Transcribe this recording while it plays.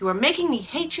You are making me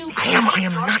hate you. I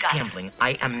am not gambling.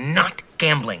 I am not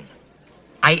gambling.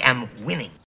 I am winning.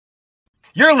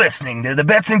 You're listening to the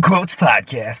Bets and Quotes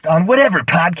podcast on whatever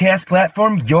podcast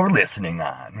platform you're listening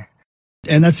on.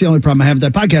 And that's the only problem I have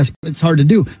with that podcast. It's hard to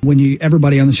do when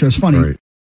everybody on the show is funny.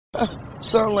 Right.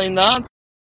 Certainly not.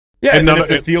 Yeah, and if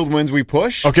the field wins, we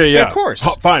push. Okay, yeah. Of course.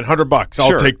 Fine, $100.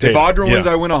 I'll take Tatum. If Audra wins,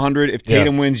 I win 100. If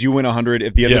Tatum wins, you win 100.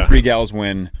 If the other three gals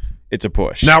win, it's a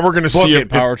push. Now we're going to see if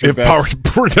Power Trip now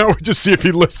we just see if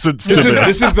he listens to this.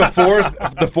 This is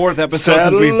the fourth episode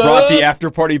since we've brought the after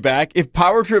party back. If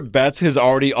Power Trip Bets is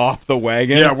already off the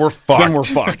wagon, we're fucked. Then we're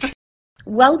fucked.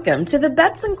 Welcome to the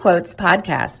Bets and Quotes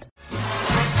podcast.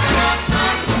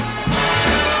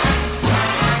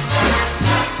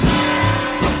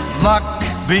 Luck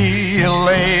be a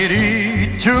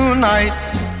lady tonight.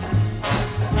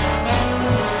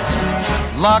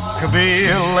 Luck be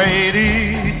a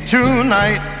lady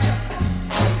tonight.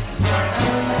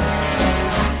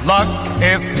 Luck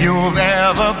if you've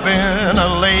ever been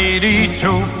a lady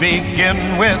to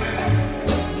begin with.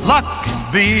 Luck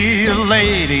be a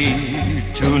lady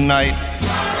tonight.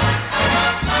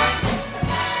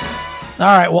 All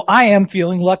right, well, I am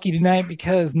feeling lucky tonight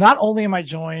because not only am I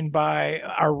joined by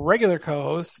our regular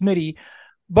co-host, Smitty,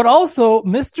 but also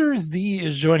Mr. Z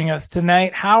is joining us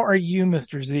tonight. How are you,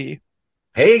 Mr. Z?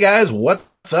 Hey guys,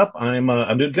 what's up? I'm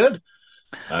doing good.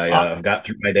 I got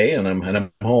through my day and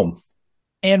I'm home.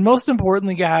 And most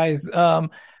importantly, guys, how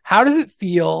does it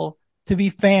feel to be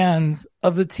fans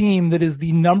of the team that is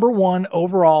the number one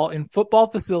overall in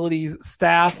football facilities,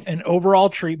 staff, and overall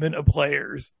treatment of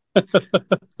players?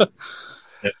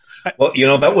 Well,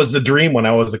 that was the dream when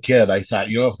I was a kid. I thought,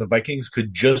 if the Vikings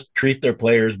could just treat their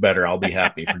players better, I'll be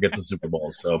happy. Forget the Super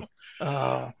Bowl. So,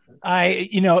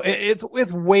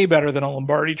 it's way better than a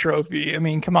Lombardi Trophy. I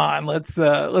mean, come on, let's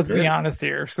be honest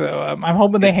here. So, I'm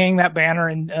hoping they hang that banner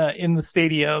in the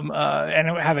stadium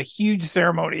and have a huge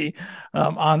ceremony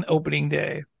on opening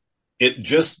day. It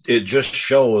just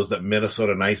shows that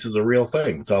Minnesota Nice is a real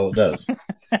thing. That's all it does.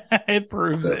 It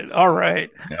proves it. All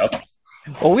right. Yep.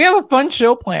 Well, we have a fun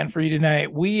show planned for you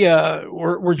tonight.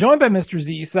 We're joined by Mr.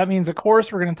 Z, so that means, of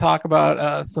course, we're going to talk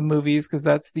about some movies because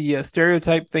that's the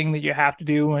stereotype thing that you have to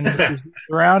do when Mr. Z is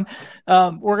around.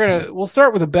 We'll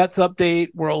start with a bets update.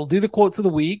 We'll do the quotes of the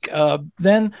week.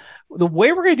 Then the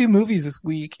way we're going to do movies this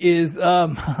week is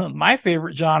my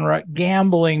favorite genre,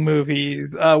 gambling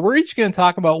movies. We're each going to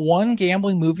talk about one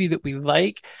gambling movie that we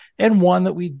like and one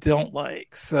that we don't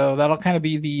like. So that'll kind of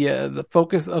be the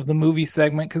focus of the movie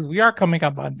segment because we are coming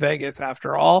up on Vegas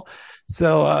after all.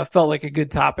 So felt like a good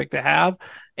topic to have.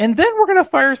 And then we're going to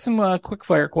fire some quick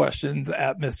fire questions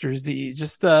at Mr. Z,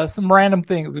 just some random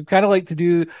things. We've kind of like to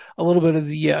do a little bit of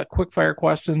the quick fire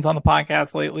questions on the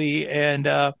podcast lately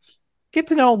and get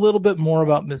to know a little bit more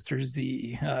about Mr.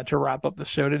 Z to wrap up the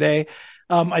show today.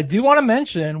 I do want to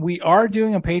mention we are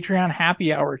doing a Patreon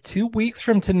happy hour 2 weeks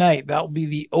from tonight. That will be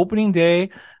the opening day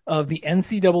of the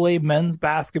NCAA men's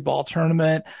basketball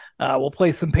tournament. We'll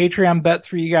play some Patreon bets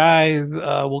for you guys.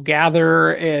 We'll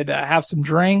gather and have some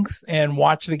drinks and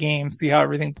watch the game, see how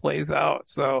everything plays out.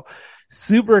 So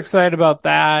super excited about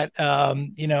that.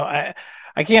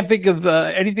 I can't think of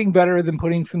anything better than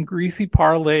putting some greasy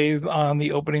parlays on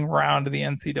the opening round of the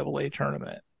NCAA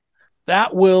tournament.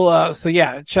 That will,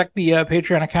 check the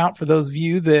Patreon account for those of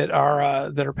you that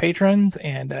are patrons,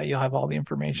 and you'll have all the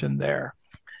information there.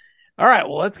 All right,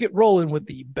 well, let's get rolling with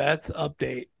the bets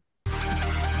update.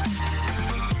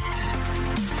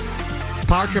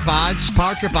 Power Trip odds.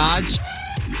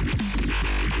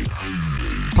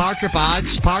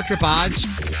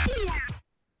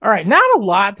 All right, not a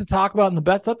lot to talk about in the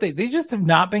bets update. They just have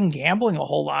not been gambling a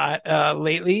whole lot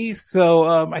lately.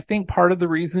 So I think part of the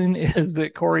reason is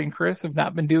that Corey and Chris have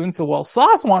not been doing so well.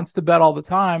 Sauce wants to bet all the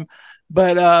time,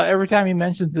 but every time he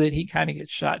mentions it, he kind of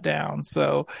gets shot down.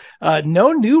 So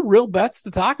no new real bets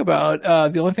to talk about.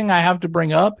 The only thing I have to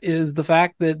bring up is the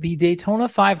fact that the Daytona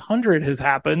 500 has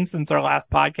happened since our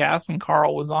last podcast when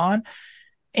Carl was on.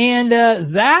 And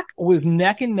Zach was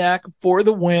neck and neck for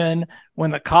the win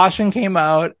when the caution came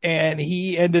out, and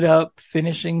he ended up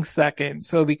finishing second.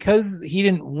 So because he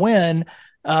didn't win,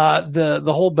 the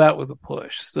whole bet was a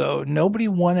push. So nobody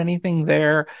won anything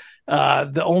there.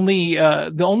 The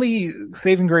only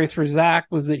saving grace for Zach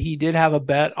was that he did have a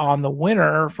bet on the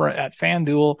winner at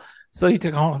FanDuel. So he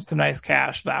took home some nice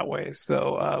cash that way.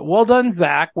 So, well done,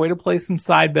 Zach. Way to play some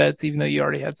side bets, even though you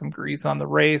already had some grease on the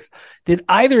race. Did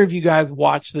either of you guys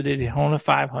watch the Daytona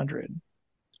 500?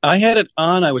 I had it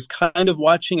on. I was kind of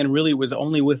watching, and really was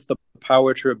only with the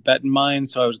Power Trip bet in mind.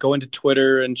 So I was going to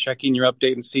Twitter and checking your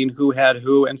update and seeing who had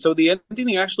who. And so the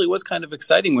ending actually was kind of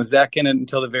exciting with Zach in it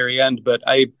until the very end. But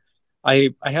I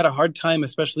had a hard time,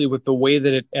 especially with the way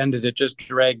that it ended. It just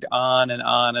dragged on and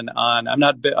on and on. I'm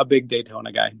not a big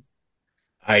Daytona guy.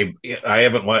 I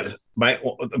haven't watched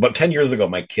about 10 years ago.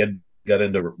 My kid got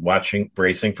into watching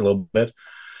racing for a little bit,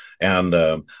 and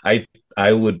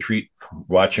I would treat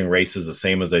watching races the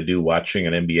same as I do watching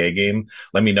an NBA game.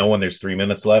 Let me know when there's 3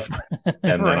 minutes left,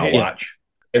 and then I'll watch.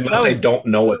 Unless I don't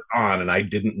know it's on, and I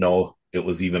didn't know it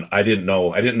was even. I didn't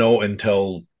know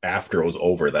until after it was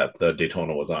over that the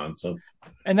Daytona was on. So,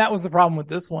 and that was the problem with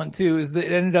this one too, is that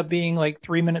it ended up being like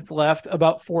 3 minutes left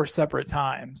about 4 separate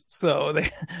times. So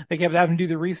they kept having to do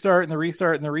the restart and the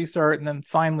restart and the restart, and then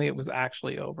finally it was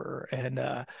actually over.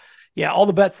 And yeah, all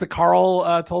the bets that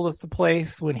Carl told us to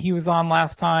place when he was on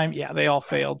last time, yeah, they all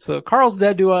failed. So Carl's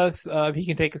dead to us. He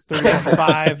can take us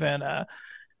 35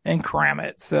 and cram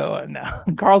it. So no,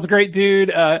 Carl's a great dude.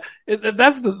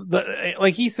 That's the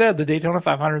like he said, the Daytona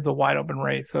 500 is a wide open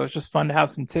race. So it's just fun to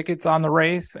have some tickets on the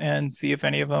race and see if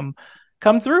any of them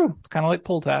come through. It's kind of like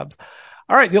pull tabs.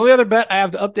 All right. The only other bet I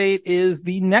have to update is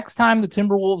the next time the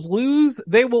Timberwolves lose,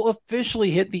 they will officially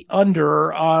hit the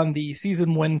under on the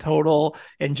season win total,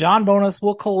 and John Bonus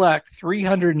will collect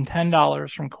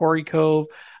 $310 from Corey Cove.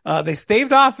 They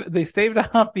staved off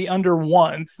the under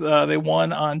once. They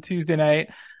won on Tuesday night.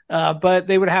 But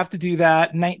they would have to do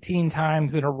that 19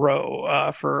 times in a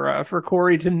row, for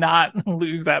Corey to not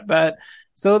lose that bet.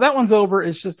 So that one's over.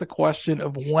 It's just a question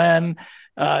of when.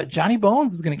 Johnny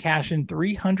Bones is going to cash in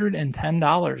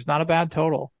 $310. Not a bad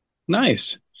total.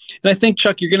 Nice. And I think,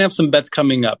 Chuck, you're going to have some bets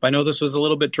coming up. I know this was a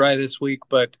little bit dry this week,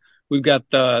 but we've got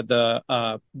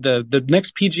the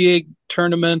next PGA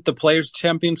tournament, the Players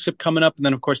Championship coming up, and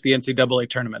then of course the NCAA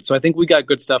tournament. So I think we got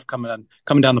good stuff coming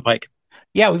down the pike.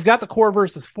 Yeah, we've got the core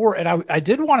versus 4. And I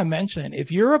did want to mention,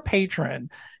 if you're a patron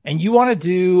and you want to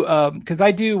do, cause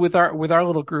I do with our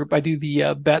little group, I do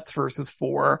the bets versus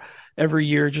 4 every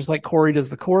year, just like Corey does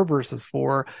the core versus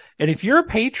 4. And if you're a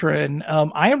patron,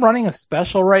 I am running a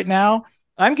special right now.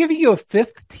 I'm giving you a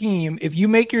 5th team if you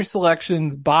make your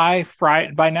selections by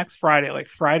next Friday, like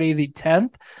Friday the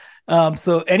 10th.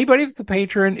 So anybody that's a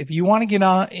patron, if you want to get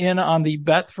in on the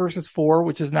bets versus 4,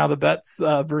 which is now the bets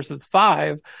versus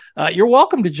 5, you're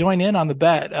welcome to join in on the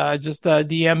bet. Just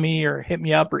DM me or hit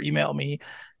me up or email me.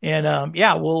 And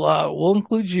yeah, we'll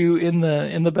include you in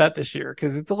the bet this year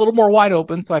because it's a little more wide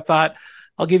open. So I thought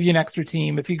I'll give you an extra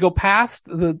team. If you go past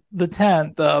the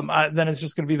 10th, then it's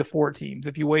just going to be the 4 teams.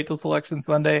 If you wait till Selection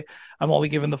Sunday, I'm only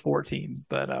giving the 4 teams.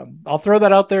 But I'll throw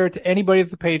that out there to anybody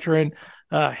that's a patron.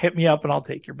 Hit me up and I'll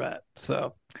take your bet.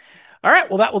 So, all right.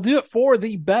 Well, that will do it for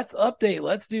the bets update.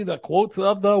 Let's do the quotes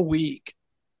of the week.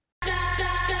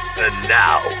 And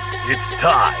now it's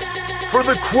time for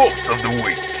the quotes of the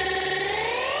week.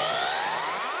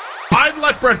 I'd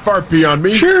let Brett Favre be on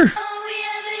me. Sure.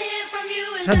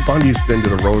 Ted Bundy's been to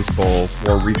the Rose Bowl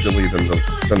more recently than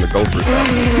the Gophers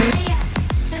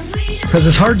have. Because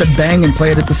it's hard to bang and play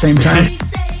it at the same time.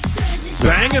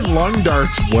 Bang and lung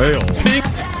darts wail.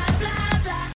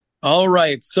 All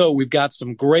right, so we've got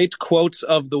some great quotes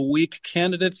of the week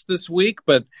candidates this week,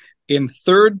 but in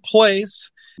third place,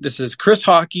 this is Chris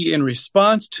Hockey in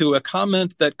response to a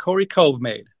comment that Corey Cove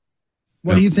made.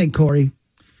 What do you think, Corey?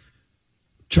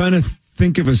 Trying to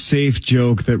think of a safe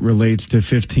joke that relates to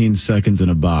 15 seconds in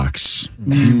a box.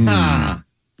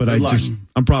 But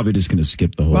I'm probably just going to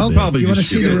skip the whole bit. Well, you want to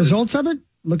see the results of it?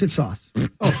 Look at Sauce. I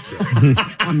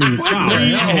mean,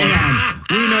 hold on.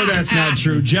 We know that's not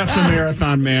true. Jeff's a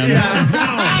marathon man.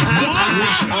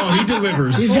 He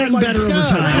delivers. He's gotten better over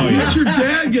time. Let your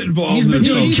dad get involved. He's been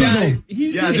doing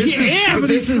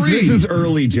this is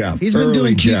early Jeff. He's been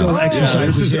doing Kegel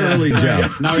exercises. This is early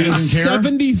Jeff. Now he doesn't care.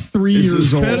 73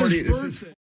 years old.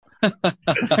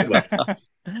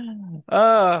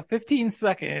 15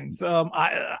 seconds.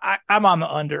 I'm on the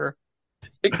under.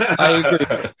 I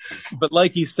agree. But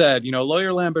like he said,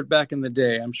 Lawyer Lambert back in the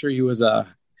day, I'm sure he was a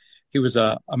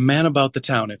man about the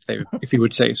town, if he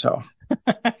would say so.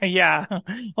 Yeah.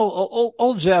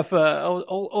 Old Jeff,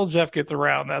 old Jeff gets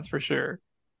around, that's for sure.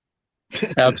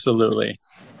 Absolutely.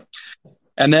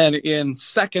 And then in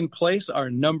second place, our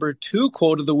number 2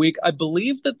 quote of the week. I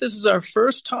believe that this is our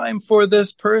first time for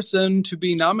this person to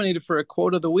be nominated for a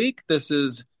quote of the week. This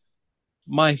is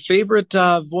my favorite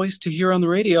voice to hear on the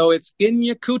radio. It's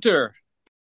Inya Cooter.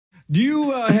 Do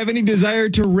you have any desire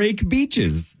to rake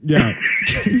beaches? Yeah.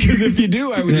 Because if you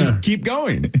do, I would just keep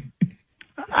going.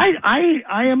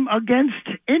 I am against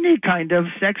any kind of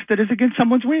sex that is against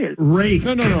someone's will. Rake.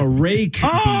 No. Rake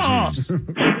beaches.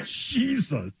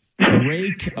 Jesus.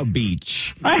 Rake a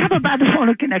beach. I have a bad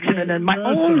phone connection, and then my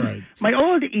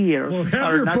old ears. Well,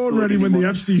 have your phone ready when the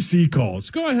FCC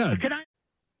calls. Go ahead.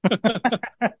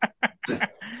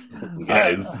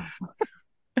 Guys.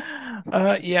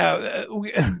 I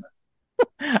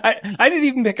didn't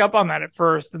even pick up on that at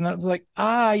first, and then it was like,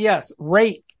 yes,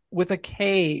 rake with a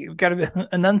K. You've got to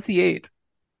enunciate.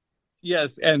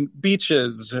 Yes, and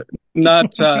beaches,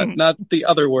 not the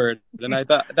other word. And I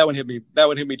thought that one hit me. That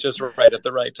one hit me just right at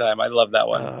the right time. I love that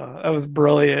one. That was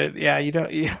brilliant. Yeah, you don't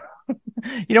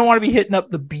want to be hitting up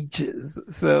the beaches,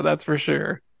 so that's for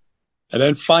sure. And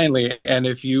then finally, and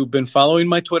if you've been following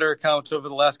my Twitter account over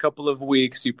the last couple of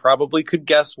weeks, you probably could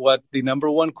guess what the number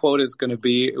one quote is going to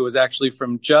be. It was actually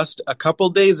from just a couple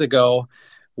days ago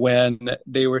when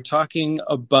they were talking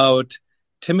about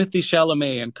Timothy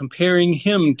Chalamet and comparing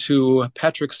him to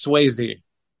Patrick Swayze.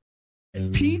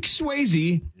 Peak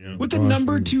Swayze with the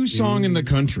number 2 song in the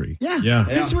country. Yeah.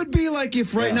 This would be like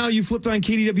if right now you flipped on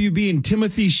KDWB and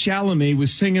Timothy Chalamet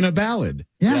was singing a ballad.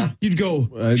 Yeah. You'd go,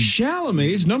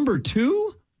 Chalamet's number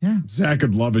 2? Yeah. Zach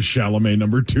would love a Chalamet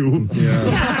number 2. Yeah.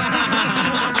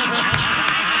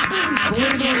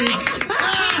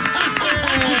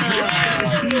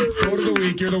 Quote of the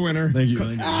week. You're the winner. Thank you.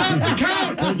 Stop the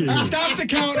count. Thank you. Stop the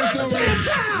count. It's over.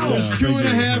 There's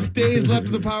 2.5 days left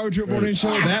of the Power Trip Morning Show.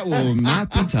 That will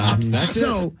not be topped. That's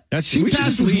so. That's She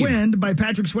Passes Wind by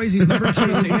Patrick Swayze's number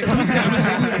 2.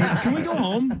 Can we go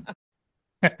home?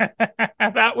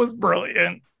 That was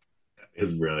brilliant.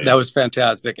 It's brilliant. That was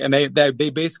fantastic. And they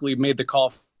basically made the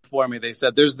call for me. They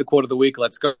said, there's the quote of the week.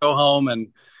 Let's go home. And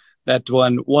that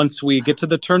one, once we get to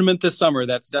the tournament this summer,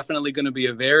 that's definitely going to be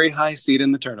a very high seed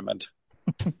in the tournament.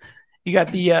 You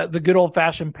got the good old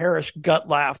fashioned Parrish gut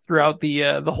laugh throughout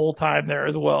the whole time there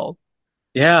as well.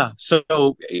 Yeah.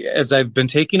 So as I've been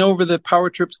taking over the Power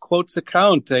Trips quotes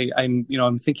account,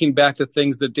 I'm thinking back to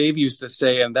things that Dave used to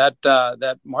say, and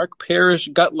that Mark Parrish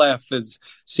gut laugh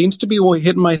seems to be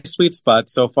hitting my sweet spot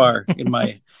so far in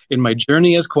my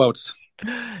journey as quotes.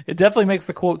 It definitely makes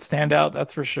the quote stand out.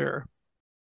 That's for sure.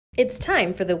 It's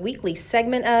time for the weekly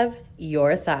segment of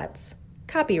Your Thoughts.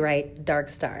 Copyright Dark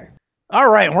Star. All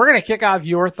right, we're going to kick off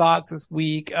Your Thoughts this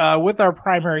week with our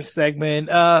primary segment.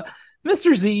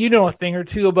 Mr. Z, you know a thing or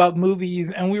two about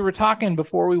movies, and we were talking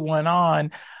before we went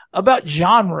on about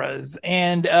genres,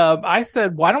 and I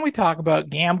said, why don't we talk about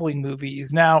gambling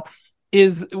movies? Now,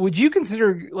 would you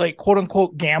consider, like,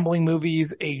 quote-unquote gambling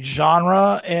movies a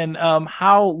genre, and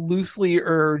how loosely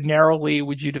or narrowly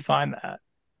would you define that?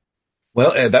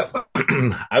 Well,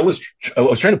 I was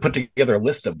trying to put together a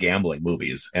list of gambling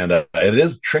movies, and it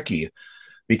is tricky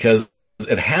because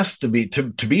it has to be to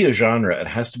be a genre. It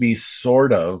has to be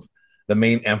sort of the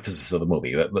main emphasis of the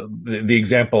movie. The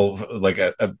example, like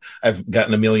I've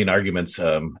gotten a million arguments,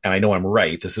 and I know I'm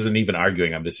right. This isn't even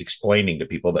arguing. I'm just explaining to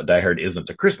people that Die Hard isn't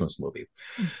a Christmas movie,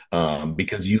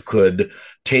 because you could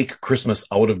take Christmas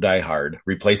out of Die Hard,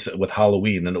 replace it with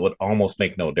Halloween, and it would almost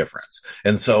make no difference.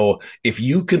 And so if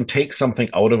you can take something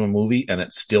out of a movie and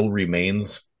it still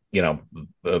remains, then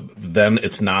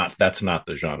that's not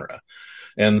the genre.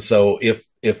 And so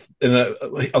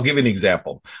I'll give you an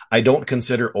example. I don't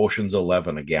consider Ocean's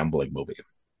 11 a gambling movie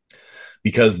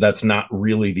because that's not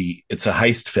really it's a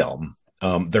heist film.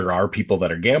 There are people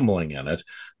that are gambling in it,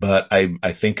 but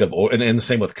I think of, and the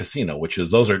same with Casino, which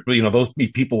is, those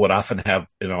people would often have,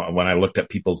 when I looked at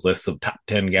people's lists of top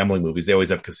 10 gambling movies, they always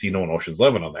have Casino and Ocean's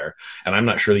 11 on there. And I'm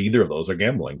not sure that either of those are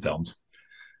gambling films.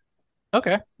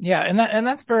 Okay. Yeah. And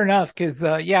that's fair enough. Cause,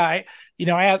 I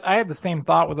had the same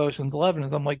thought with Ocean's 11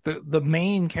 is I'm like, the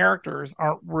main characters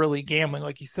aren't really gambling.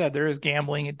 Like you said, there is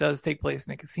gambling. It does take place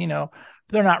in a casino,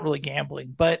 but they're not really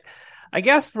gambling. But I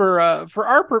guess for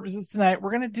our purposes tonight,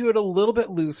 we're going to do it a little bit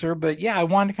looser, but yeah, I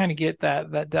wanted to kind of get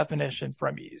that definition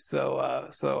from you. So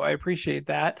I appreciate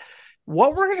that.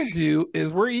 What we're going to do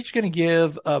is we're each going to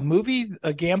give a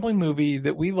gambling movie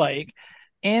that we like,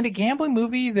 and a gambling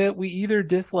movie that we either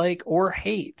dislike or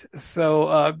hate.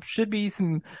 So, should be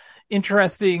some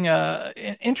interesting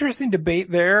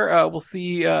debate there. We'll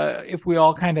see, if we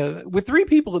all with 3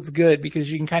 people, it's good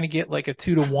because you can kind of get like a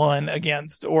 2-1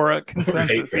 against or a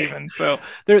consensus right. Even. So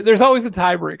there's always a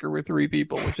tiebreaker with 3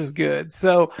 people, which is good.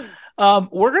 So,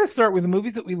 we're going to start with the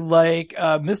movies that we like.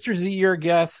 Mr. Z, you're a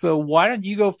guest. So why don't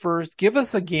you go first? Give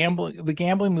us the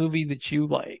gambling movie that you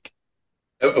like.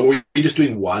 Are we just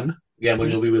doing one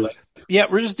gambling movie we like? Yeah,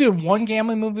 we're just doing one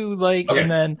gambling movie we like, okay. And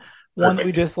then one that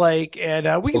we dislike,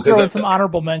 and we can throw in some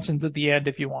honorable mentions at the end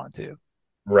if you want to.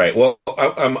 Right. Well,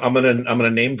 I'm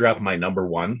gonna name drop my number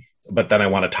one, but then I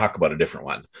want to talk about a different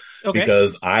one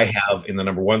because I have in the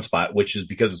number one spot, which is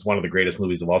because it's one of the greatest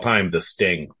movies of all time, The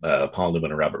Sting, Paul Newman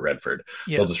and Robert Redford.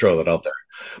 Yeah. So I'll just throw that out there.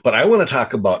 But I want to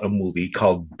talk about a movie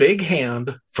called Big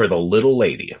Hand for the Little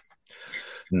Lady,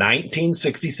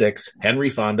 1966.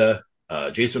 Henry Fonda,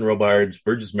 Jason Robards,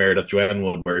 Burgess Meredith, Joanne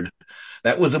Woodward.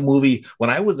 That was a movie.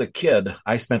 When I was a kid,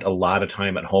 I spent a lot of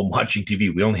time at home watching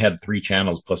TV. We only had 3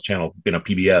 channels plus channel,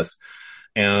 PBS.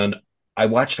 And I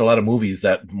watched a lot of movies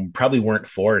that probably weren't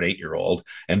for an 8-year-old.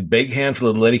 And Big Hand for the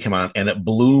Little Lady came on and it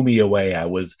blew me away.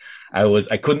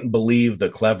 I couldn't believe the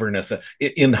cleverness.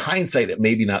 In hindsight, it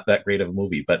may be not that great of a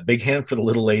movie, but Big Hand for the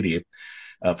Little Lady,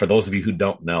 for those of you who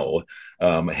don't know,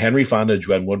 Henry Fonda,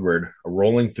 Joanne Woodward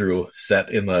rolling through set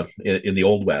in the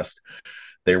Old West.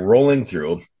 They're rolling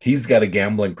through. He's got a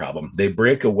gambling problem. They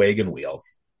break a wagon wheel,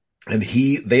 and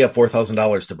they have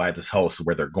 $4,000 to buy this house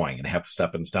where they're going, and have to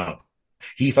step in town.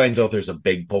 He finds out there's a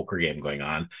big poker game going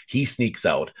on. He sneaks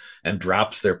out and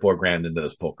drops their $4,000 into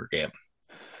this poker game.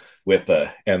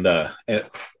 And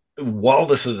while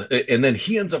this is, and then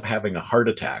he ends up having a heart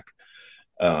attack.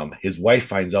 His wife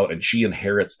finds out, and she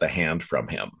inherits the hand from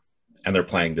him. And they're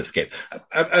playing this game.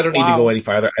 I don't need to go any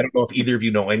farther. I don't know if either of you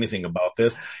know anything about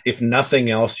this. If nothing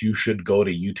else, you should go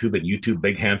to YouTube and YouTube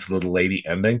Big Hand for the Little Lady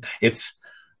ending.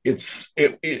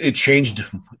 It changed.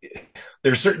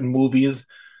 There's certain movies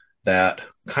that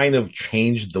kind of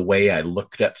changed the way I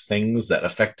looked at things that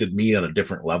affected me on a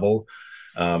different level.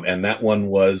 And that one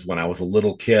was when I was a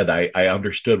little kid, I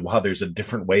understood, wow, there's a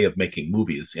different way of making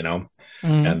movies, and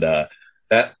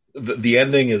the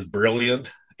ending is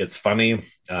brilliant. It's funny.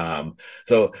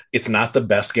 So it's not the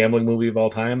best gambling movie of all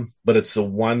time, but it's the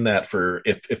one that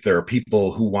if there are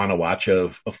people who want to watch a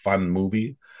fun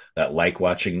movie that like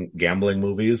watching gambling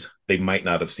movies, they might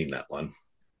not have seen that one.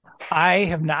 I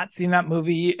have not seen that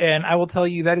movie, and I will tell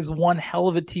you that is one hell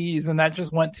of a tease, and that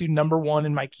just went to number one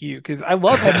in my queue because I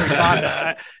love Henry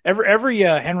Fonda. Every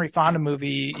Henry Fonda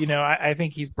movie, I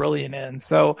think he's brilliant in.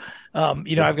 So,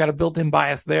 I've got a built-in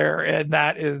bias there, and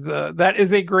that is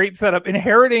a great setup.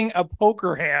 Inheriting a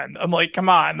poker hand, I'm like, come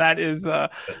on,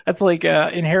 that's like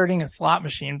inheriting a slot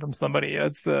machine from somebody.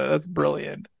 That's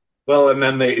brilliant. Well, and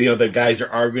then the guys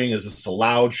are arguing: is this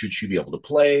allowed? Should she be able to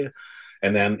play?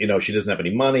 And then, she doesn't have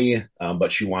any money,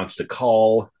 but she wants to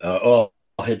call.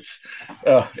 It's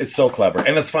so clever.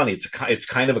 And it's funny. It's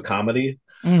kind of a comedy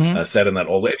set in that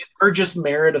old way. Burgess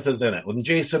Meredith is in it with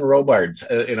Jason Robards,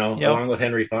 along with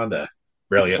Henry Fonda.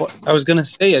 Brilliant. Well, I was going to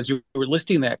say, as you were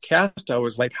listing that cast, I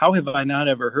was like, how have I not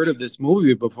ever heard of this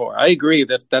movie before? I agree.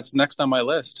 That's next on my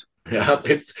list. Yeah,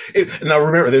 now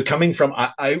remember, they're coming from,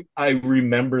 I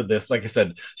remember this, like I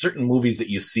said, certain movies that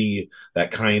you see that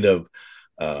kind of,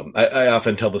 I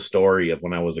often tell the story of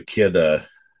when I was a kid,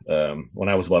 when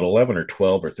I was about 11 or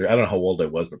 12 or 13, I don't know how old I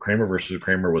was, but Kramer versus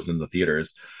Kramer was in the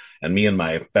theaters. And me and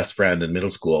my best friend in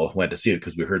middle school went to see it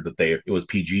because we heard that it was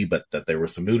PG, but that there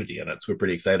was some nudity in it. So we're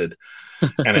pretty excited.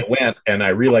 And it went, and I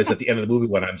realized at the end of the movie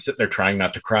when I'm sitting there trying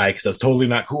not to cry because that's totally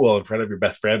not cool in front of your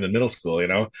best friend in middle school,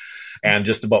 and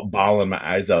just about bawling my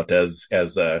eyes out as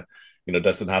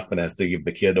Dustin Hoffman has to give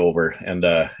the kid over.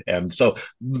 And so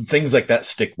things like that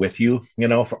stick with you,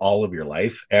 for all of your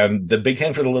life. And the Big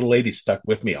Hand for the Little Lady stuck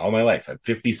with me all my life. I'm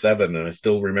 57 and I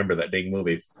still remember that dang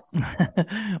movie.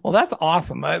 Well, that's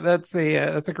awesome. That's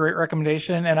a great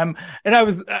recommendation. And I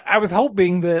was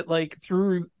hoping that like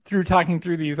through talking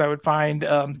through these, I would find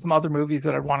some other movies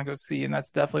that I'd want to go see, and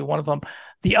that's definitely one of them.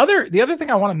 The other thing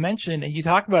I want to mention, and you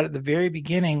talked about it at the very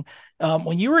beginning,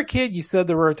 when you were a kid, you said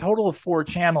there were a total of 4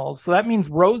 channels. So that means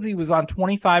Rosie was on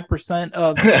 25%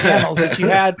 of the channels that you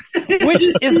had, which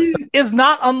is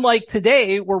not unlike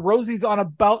today, where Rosie's on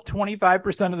about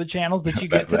 25% of the channels that you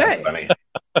get today. That's funny.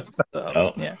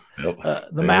 Yeah.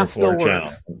 The math still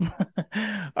works.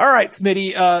 All right,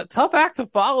 Smitty, tough act to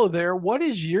follow there. What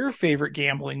is your favorite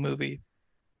gambling movie?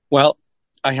 Well,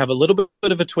 I have a little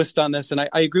bit of a twist on this, and I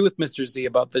agree with Mr. Z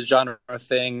about the genre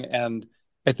thing. And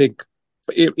I think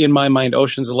in my mind,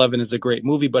 Ocean's 11 is a great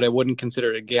movie, but I wouldn't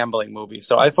consider it a gambling movie.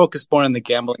 So I focus more on the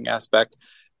gambling aspect.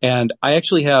 And I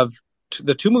actually have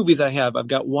the 2 movies I have. I've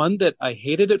got one that I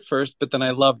hated at first, but then I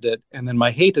loved it. And then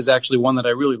my hate is actually one that I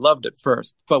really loved at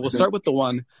first. But we'll start with the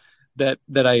one that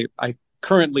I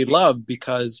currently love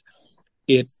because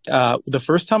the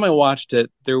first time I watched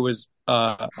it, there was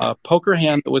a poker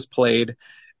hand that was played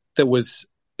it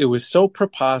was so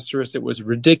preposterous. It was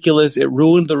ridiculous. It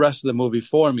ruined the rest of the movie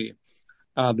for me.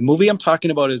 The movie I'm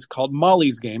talking about is called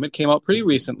Molly's Game. It came out pretty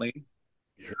recently.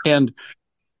 And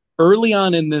early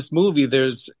on in this movie,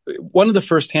 there's one of the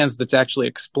first hands that's actually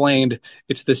explained.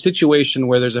 It's the situation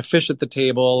where there's a fish at the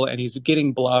table and he's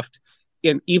getting bluffed.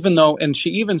 And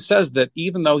she even says that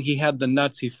even though he had the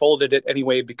nuts, he folded it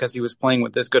anyway because he was playing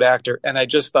with this good actor. And I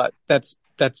just thought that's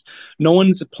no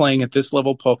one's playing at this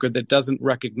level poker that doesn't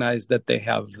recognize that they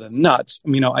have the nuts. I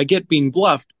mean, I get being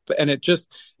bluffed, and it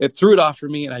threw it off for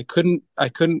me, and I couldn't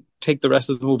take the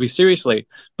rest of the movie seriously.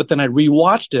 But then I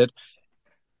rewatched it,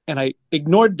 and I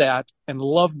ignored that and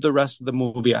loved the rest of the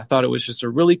movie. I thought it was just a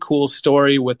really cool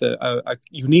story with a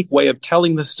unique way of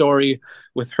telling the story,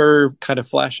 with her kind of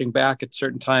flashing back at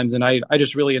certain times. And I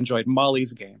just really enjoyed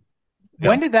Molly's Game.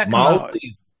 When did that come out?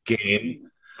 Molly's Game.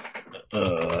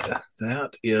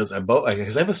 That is about,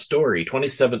 because I have a story,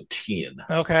 2017.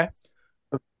 Okay.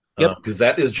 Yep. Because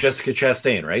that is Jessica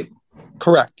Chastain, right?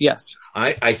 Correct. Yes.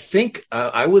 I think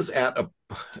I was at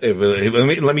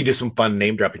let me do some fun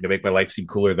name dropping to make my life seem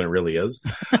cooler than it really is.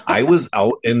 I was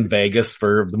out in Vegas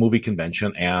for the movie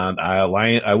convention, and I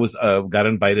was got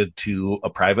invited to a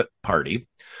private party.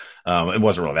 It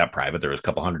wasn't really that private. There was a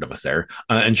couple hundred of us there,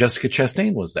 and Jessica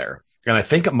Chastain was there. And I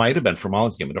think it might have been for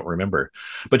Molly's Game. I don't remember,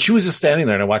 but she was just standing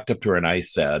there, and I walked up to her and I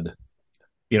said,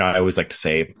 I always like to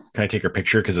say, can I take her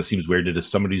picture? Because it seems weird to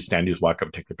just somebody stand, just walk up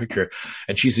and take the picture.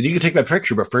 And she said, you can take my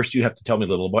picture, but first you have to tell me a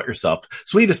little about yourself.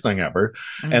 Sweetest thing ever.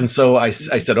 Mm-hmm. And so I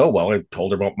said, oh, well, I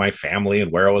told her about my family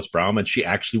and where I was from. And she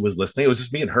actually was listening. It was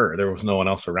just me and her. There was no one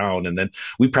else around. And then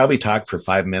we probably talked for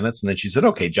 5 minutes. And then she said,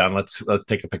 okay, John, let's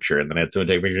take a picture. And then I had to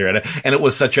take a picture. And it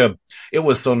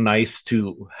was so nice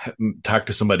to talk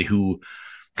to somebody who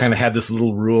kind of had this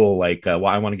little rule, like, well,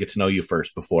 I want to get to know you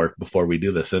first before we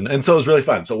do this. And so it was really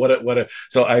fun. So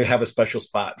so I have a special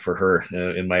spot for her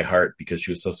in my heart because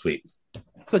she was so sweet.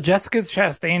 So Jessica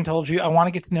Chastain told you, I want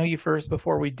to get to know you first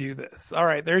before we do this. All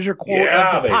right. There's your quote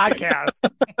of the podcast.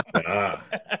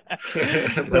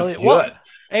 Let's do it.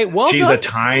 Hey, she's done. A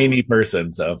tiny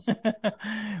person, so.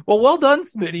 Well done,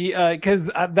 Smitty, because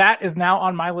that is now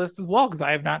on my list as well, because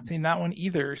I have not seen that one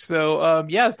either. So,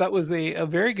 yes, that was a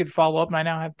very good follow-up, and I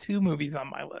now have 2 movies on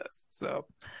my list. So,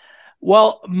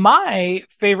 well, my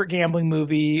favorite gambling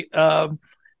movie,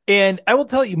 and I will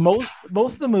tell you, most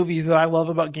of the movies that I love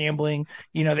about gambling,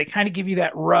 they kind of give you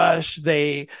that rush.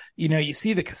 They, you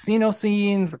see the casino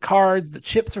scenes, the cards, the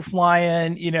chips are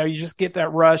flying, you just get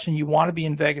that rush and you want to be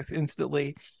in Vegas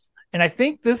instantly. And I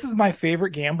think this is my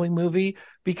favorite gambling movie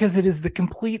because it is the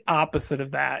complete opposite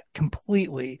of that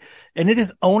completely. And it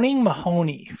is Owning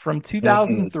Mahoney from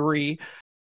 2003.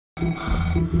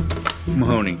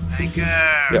 Mahoney. Thank you.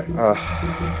 Yeah,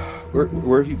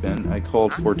 where have you been? I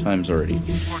called 4 times already.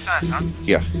 4 times, huh?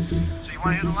 Yeah. So you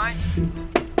want to hear the lines?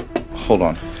 Hold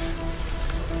on.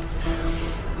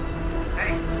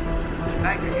 Hey,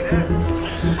 Tiger, you there?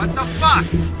 What the fuck?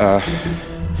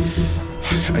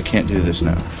 I can't do this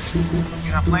now.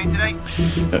 You're not playing today?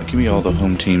 Give me all the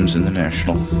home teams in the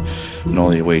National and all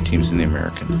the away teams in the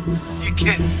American. You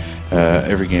kidding?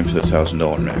 Every game for the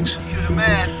 $1,000 max. You're the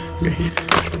man.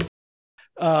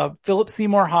 Okay. Philip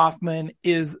Seymour Hoffman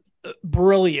is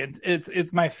brilliant.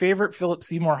 It's my favorite Philip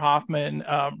Seymour Hoffman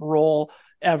role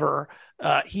ever.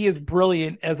 He is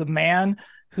brilliant as a man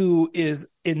who is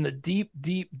in the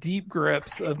deep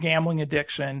grips of gambling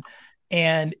addiction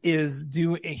and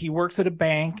he works at a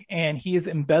bank and he is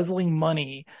embezzling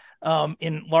money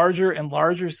in larger and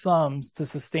larger sums to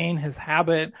sustain his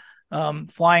habit,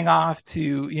 flying off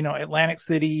to Atlantic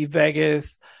City,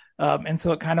 Vegas, and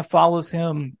so it kind of follows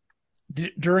him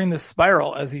during the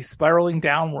spiral as he's spiraling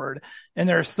downward. And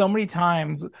there are so many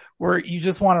times where you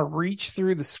just want to reach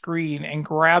through the screen and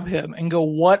grab him and go,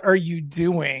 what are you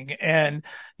doing? And,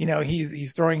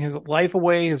 he's throwing his life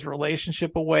away, his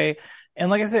relationship away. And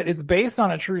like I said, it's based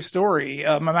on a true story.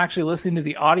 I'm actually listening to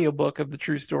the audiobook of the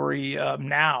true story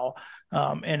now.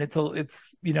 And it's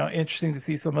interesting to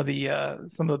see some of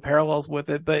the parallels with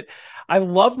it, but I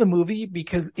love the movie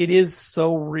because it is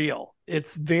so real.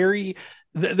 It's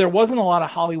there wasn't a lot of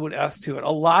Hollywood-esque to it.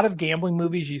 A lot of gambling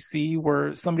movies you see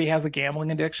where somebody has a gambling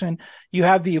addiction, you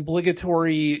have the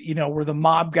obligatory, where the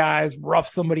mob guys rough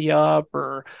somebody up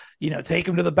or, take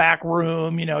them to the back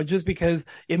room, just because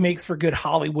it makes for good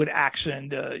Hollywood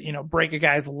action to, break a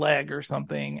guy's leg or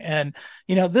something. And,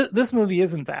 this movie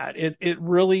isn't that. It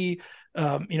really,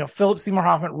 Philip Seymour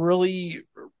Hoffman really,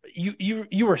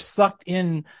 you were sucked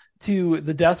in to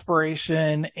the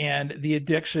desperation and the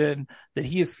addiction that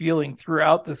he is feeling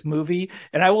throughout this movie.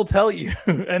 And I will tell you,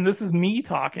 and this is me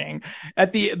talking,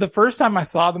 at the first time I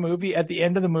saw the movie, at the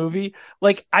end of the movie,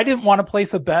 like, I didn't want to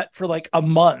place a bet for like a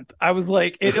month. I was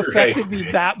like, it affected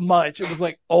me that much. It was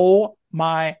like, oh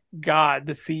my God,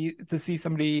 to see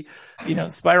somebody,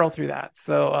 spiral through that.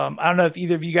 So I don't know if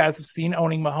either of you guys have seen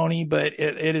Owning Mahoney, but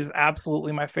it is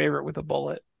absolutely my favorite with a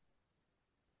bullet.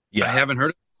 Yeah, I haven't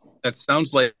heard of it. That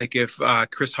sounds like if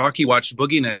Chris Hockey watched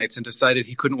Boogie Nights and decided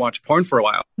he couldn't watch porn for a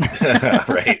while.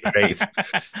 Right. Good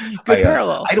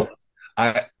parallel.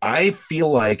 I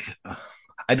feel like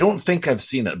I don't think I've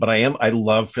seen it, but I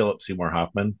love Philip Seymour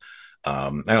Hoffman. I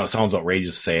know it sounds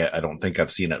outrageous to say it. I don't think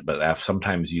I've seen it, but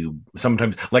sometimes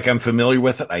like I'm familiar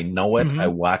with it. I know it. I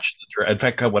watched in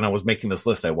fact, when I was making this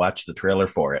list, I watched the trailer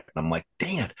for it and I'm like,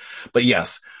 dang it. But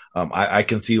yes, I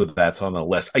can see that's on the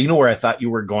list. You know where I thought you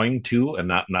were going to, and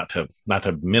not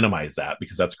to minimize that,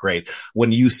 because that's great.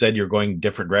 When you said you're going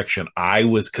different direction,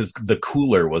 because The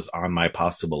Cooler was on my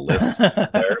possible list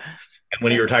there. And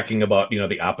when you were talking about,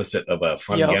 the opposite of a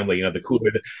fun gambling, The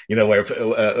Cooler,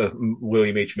 where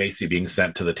William H. Macy being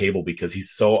sent to the table because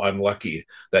he's so unlucky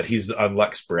that he's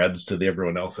unluck spreads to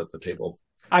everyone else at the table.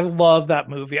 I love that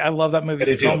movie.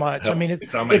 So much. I mean,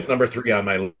 it's number 3 on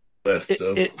my list.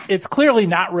 It's clearly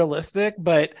not realistic,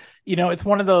 but it's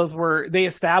one of those where they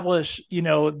establish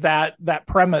that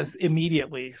premise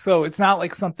immediately. So it's not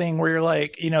like something where you're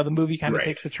like, the movie kind of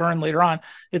takes a turn later on.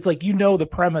 It's like the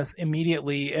premise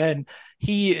immediately, and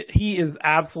he is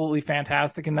absolutely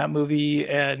fantastic in that movie.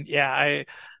 And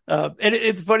and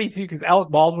it's funny too, because Alec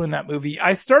Baldwin in that movie,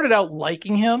 I started out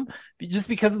liking him just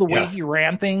because of the way he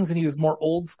ran things, and he was more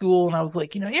old school. And I was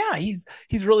like, he's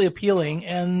really appealing.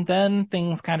 And then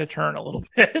things kind of turn a little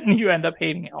bit, and you end up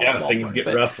hating Alec Baldwin. Things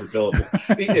get rough for Philip.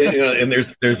 And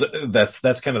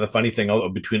that's kind of the funny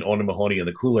thing between Owning Mahoney and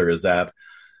The Cooler, is that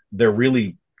they're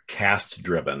really cast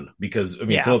driven, because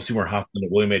Philip Seymour Hoffman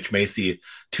and William H. Macy,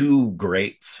 two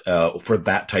greats for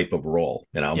that type of role.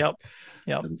 Yep.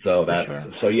 And so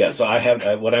so I have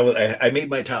I made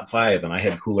my top 5, and I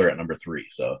had Cooler at number 3.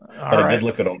 So, I did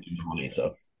look at Owning Mahoney.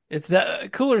 So it's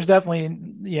Cooler's definitely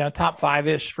top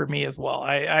 5-ish for me as well.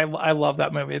 I love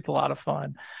that movie. It's a lot of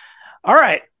fun. All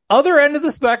right, other end of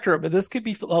the spectrum, but this could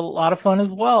be a lot of fun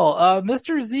as well.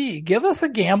 Mr. Z, give us a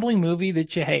gambling movie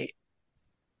that you hate.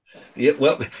 Yeah,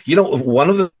 well, one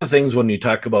of the things when you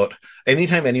talk about,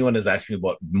 anytime anyone is asking me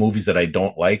about movies that I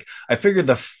don't like, I figure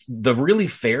the really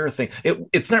fair thing,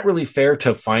 it's not really fair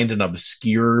to find an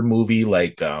obscure movie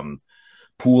like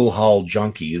Pool Hall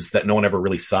Junkies that no one ever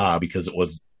really saw because it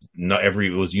was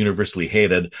universally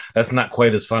hated. That's not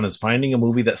quite as fun as finding a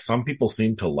movie that some people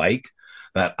seem to like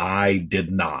that I did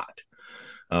not.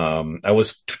 I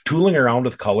was tooling around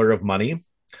with Color of Money.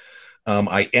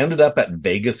 I ended up at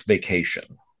Vegas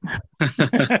Vacation.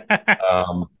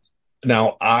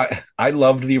 Now I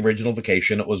loved the original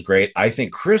Vacation. It was great. I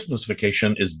think Christmas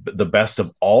Vacation is the best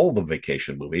of all the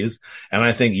vacation movies, and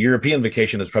I think European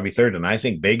Vacation is probably third, and I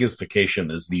think Vegas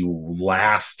Vacation is the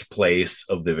last place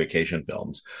of the vacation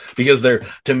films, because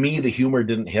to me the humor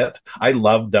didn't hit. I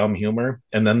love dumb humor,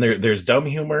 and then there's dumb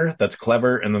humor that's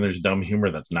clever, and then there's dumb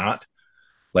humor that's not,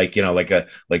 like Dumb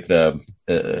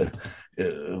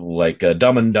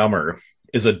and Dumber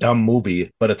is a dumb movie,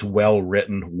 but it's well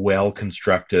written, well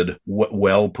constructed,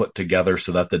 well put together,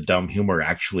 so that the dumb humor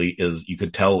actually is, you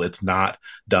could tell it's not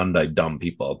done by dumb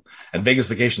people. And Vegas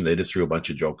Vacation, they just threw a bunch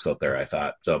of jokes out there, I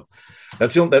thought. So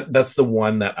that's the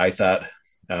one that I thought.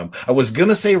 I was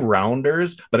gonna say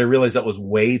Rounders, but I realized that was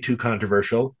way too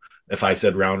controversial if I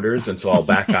said Rounders, and so I'll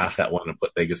back off that one and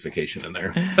put Vegas Vacation in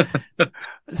there.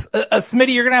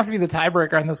 Smitty, you're gonna have to be the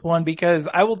tiebreaker on this one, because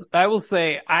I will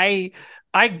say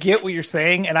I get what you're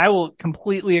saying, and I will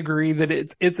completely agree that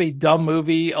it's a dumb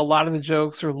movie. A lot of the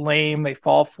jokes are lame. They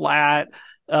fall flat.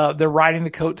 They're riding the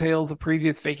coattails of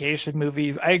previous vacation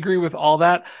movies. I agree with all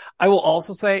that. I will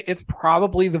also say it's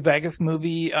probably the Vegas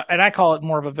movie, and I call it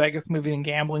more of a Vegas movie than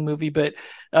gambling movie, but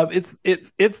it's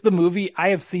the movie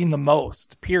I have seen the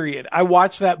most, period. I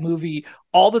watch that movie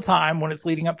all the time when it's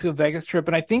leading up to a Vegas trip.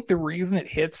 And I think the reason it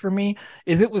hits for me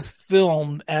is it was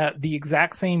filmed at the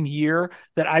exact same year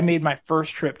that I made my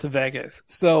first trip to Vegas.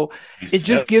 So it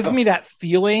just gives me that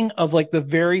feeling of like the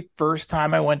very first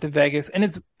time I went to Vegas, and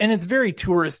it's very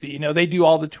touristy. They do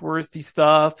all the touristy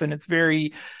stuff, and it's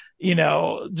very,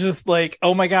 just like,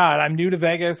 oh my God, I'm new to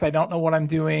Vegas. I don't know what I'm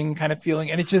doing kind of feeling.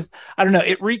 And it just, I don't know,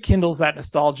 it rekindles that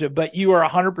nostalgia. But you are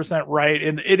 100% right.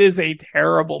 And it is a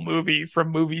terrible movie from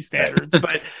movie standards.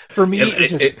 But for me,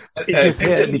 it just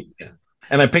hit.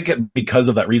 And I pick it because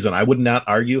of that reason. I would not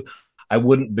argue. I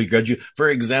wouldn't begrudge you. For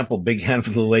example, Big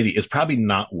Handful of Lady is probably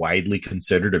not widely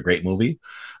considered a great movie.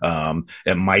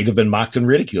 It might have been mocked and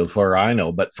ridiculed for all I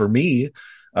know, but for me,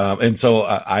 and so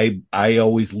I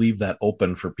always leave that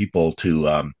open for people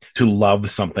to love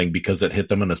something because it hit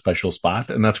them in a special spot,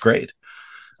 and that's great.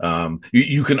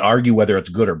 You can argue whether it's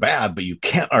good or bad, but you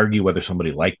can't argue whether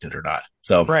somebody liked it or not.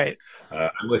 So right.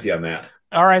 I'm with you on that.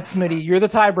 All right, Smitty, you're the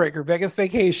tiebreaker. Vegas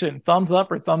Vacation, thumbs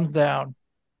up or thumbs down?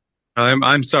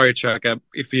 I'm sorry, Chuck.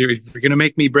 If you're going to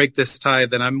make me break this tie,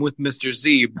 then I'm with Mr.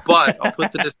 Z. But I'll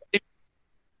put the disclaimer.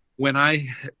 When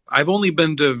I've only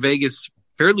been to Vegas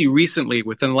fairly recently,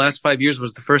 within the last 5 years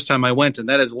was the first time I went, and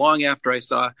that is long after I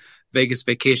saw Vegas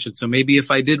Vacation. So maybe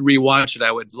if I did rewatch it,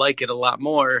 I would like it a lot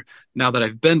more now that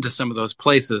I've been to some of those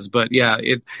places. But yeah,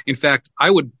 in fact, I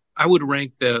would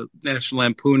rank the National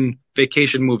Lampoon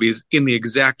Vacation movies in the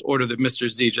exact order that Mr.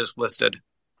 Z just listed.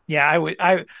 Yeah, I would.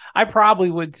 I probably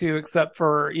would too, except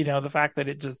for, the fact that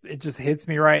it just hits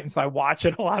me right, and so I watch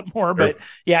it a lot more. But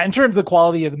yeah, in terms of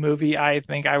quality of the movie, I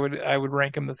think I would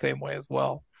rank them the same way as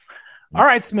well. All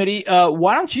right, Smitty,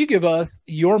 why don't you give us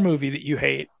your movie that you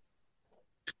hate?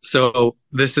 So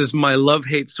this is my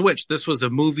love-hate switch. This was a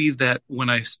movie that when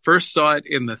I first saw it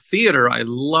in the theater, I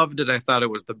loved it. I thought it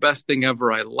was the best thing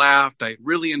ever. I laughed. I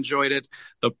really enjoyed it.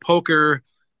 The poker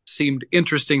seemed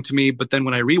interesting to me. But then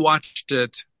when I rewatched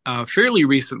it fairly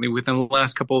recently, within the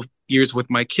last couple of years with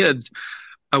my kids,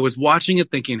 I was watching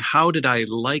it thinking, how did I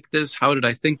like this? How did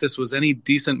I think this was any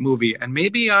decent movie? And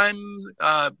maybe I'm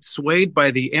swayed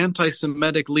by the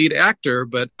anti-Semitic lead actor,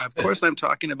 but of course I'm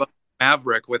talking about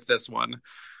Maverick with this one,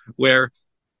 where,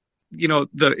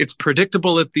 it's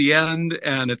predictable at the end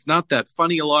and it's not that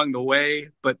funny along the way.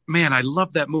 But man, I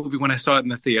loved that movie when I saw it in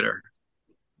the theater.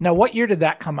 Now, what year did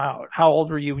that come out? How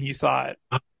old were you when you saw it?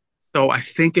 So I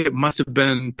think it must have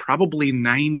been probably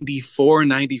 94,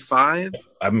 95.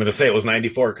 I'm going to say it was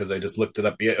 94 because I just looked it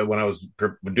up. When I was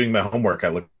doing my homework, I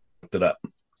looked it up.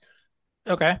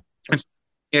 Okay.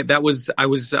 Yeah, I was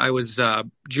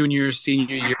junior,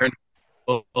 senior year.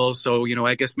 So,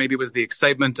 I guess maybe it was the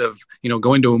excitement of,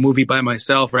 going to a movie by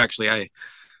myself, or actually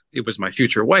it was my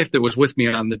future wife that was with me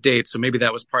on the date. So maybe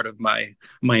that was part of my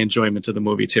enjoyment of the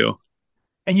movie too.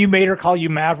 And you made her call you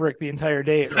Maverick the entire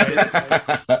date, right?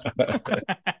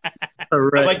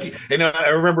 Right. I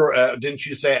remember, didn't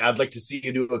you say, I'd like to see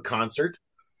you do a concert?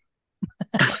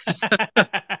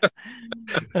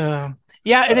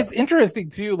 Yeah, and it's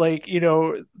interesting too,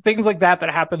 things like that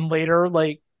happen later,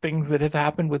 like things that have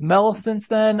happened with Mel since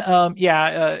then.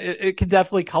 It can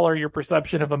definitely color your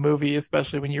perception of a movie,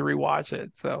 especially when you rewatch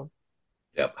it. So,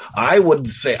 yep. I would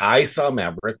say I saw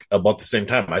Maverick about the same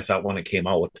time. I saw it when it came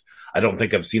out. I don't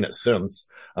think I've seen it since.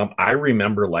 I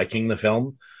remember liking the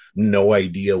film. No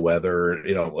idea whether,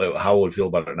 how I would feel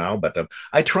about it now, but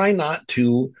I try not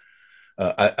to,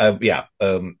 like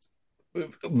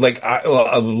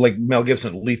Mel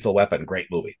Gibson, Lethal Weapon, great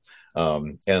movie.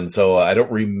 And so I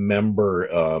don't remember,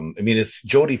 it's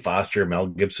Jodie Foster, Mel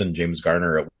Gibson, James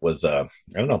Garner. It was, I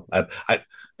don't know.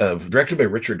 Directed by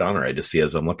Richard Donner, I just see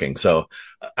as I'm looking. So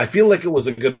I feel like it was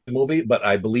a good movie, but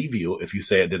I believe you if you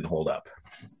say it didn't hold up.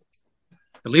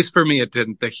 At least for me, it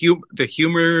didn't. The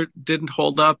humor didn't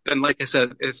hold up. And like I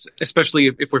said, especially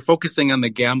if we're focusing on the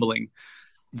gambling.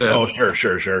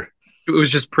 Sure. It was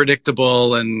just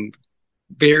predictable and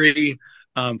very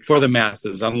for the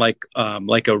masses, unlike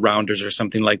like a Rounders or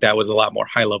something like that was a lot more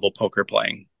high-level poker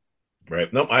playing.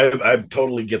 Right. No, I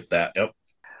totally get that. Yep.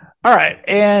 All right.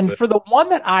 And for the one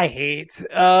that I hate,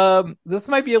 this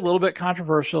might be a little bit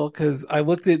controversial because I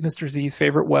looked at Mr. Z's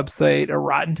favorite website,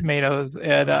 Rotten Tomatoes,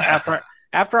 and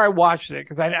after I watched it,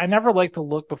 because I never like to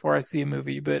look before I see a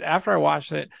movie, but after I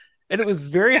watched it, and it was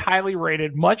very highly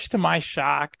rated, much to my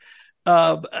shock.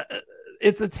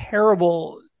 It's a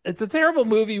terrible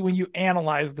movie when you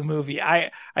analyze the movie.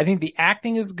 I think the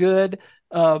acting is good.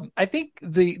 I think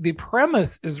the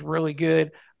premise is really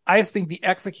good. I just think the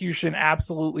execution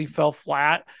absolutely fell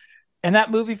flat. And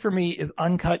that movie for me is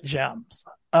Uncut Gems.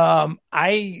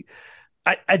 I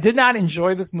did not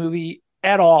enjoy this movie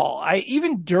at all.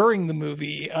 Even during the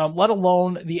movie, let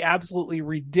alone the absolutely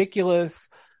ridiculous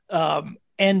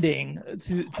ending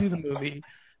to the movie.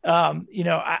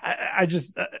 I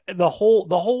just the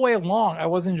whole way along, I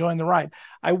was enjoying the ride.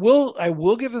 I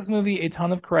will give this movie a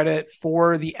ton of credit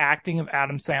for the acting of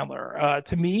Adam Sandler.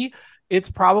 To me, it's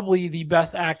probably the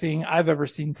best acting I've ever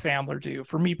seen Sandler do,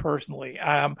 for me personally.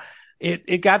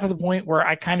 It got to the point where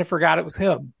I kind of forgot it was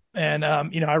him. And,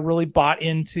 I really bought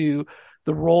into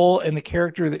the role and the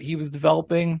character that he was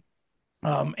developing.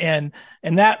 And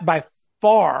that by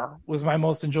far was my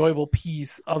most enjoyable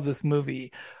piece of this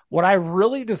movie. What I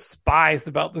really despised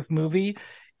about this movie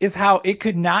is how it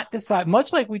could not decide,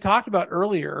 much like we talked about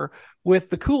earlier with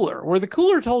The Cooler, where The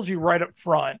Cooler told you right up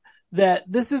front that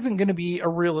this isn't going to be a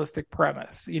realistic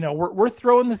premise. We're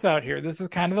throwing this out here. This is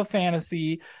kind of a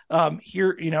fantasy.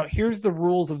 Here's the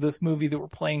rules of this movie that we're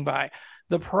playing by.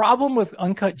 The problem with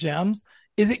Uncut Gems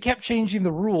is it kept changing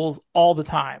the rules all the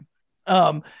time.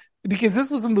 Because this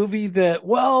was a movie that,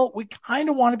 we kind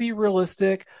of want to be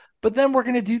realistic, but then we're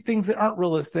going to do things that aren't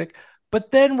realistic. But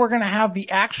then we're going to have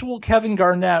the actual Kevin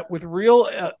Garnett with real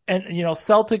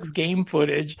Celtics game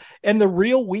footage and the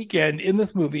real Weeknd in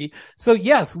this movie. So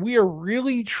yes, we are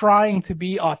really trying to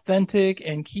be authentic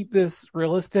and keep this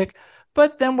realistic,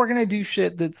 but then we're going to do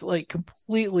shit that's like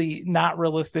completely not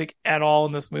realistic at all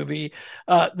in this movie.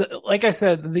 Like I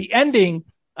said, the ending,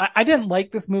 I didn't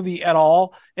like this movie at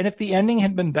all. And if the ending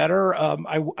had been better,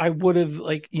 I would have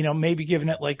maybe given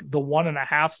it like the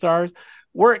 1.5 stars.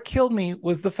 Where it killed me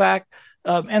was the fact,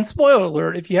 and spoiler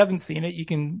alert, if you haven't seen it, you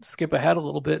can skip ahead a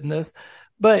little bit in this,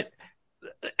 but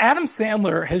Adam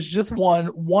Sandler has just won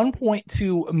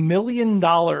 $1.2 million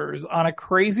on a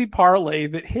crazy parlay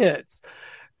that hits.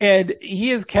 And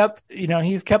he has kept,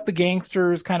 he's kept the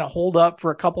gangsters kind of holed up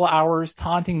for a couple of hours,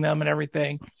 taunting them and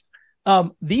everything.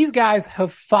 These guys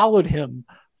have followed him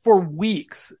for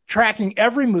weeks, tracking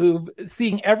every move,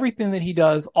 seeing everything that he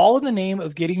does, all in the name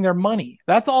of getting their money.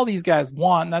 That's all these guys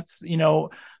want. That's,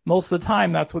 most of the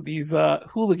time, that's what these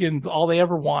hooligans, all they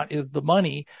ever want is the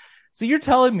money. So you're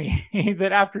telling me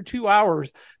that after 2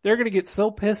 hours, they're going to get so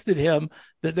pissed at him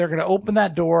that they're going to open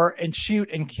that door and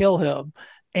shoot and kill him.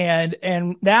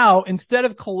 And now, instead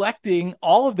of collecting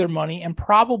all of their money and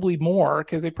probably more,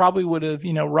 because they probably would have,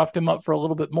 roughed him up for a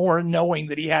little bit more, knowing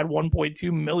that he had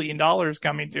 $1.2 million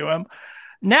coming to him.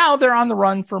 Now they're on the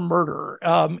run for murder,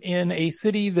 in a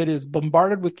city that is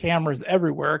bombarded with cameras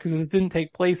everywhere, because this didn't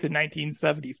take place in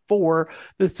 1974.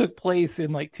 This took place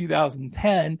in like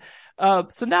 2010.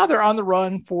 So now they're on the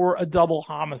run for a double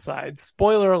homicide.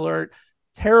 Spoiler alert.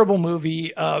 Terrible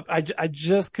movie. I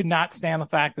just could not stand the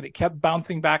fact that it kept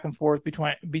bouncing back and forth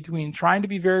between trying to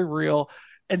be very real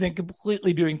and then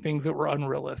completely doing things that were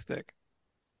unrealistic.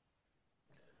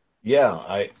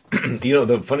 Yeah,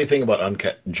 the funny thing about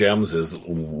Uncut Gems is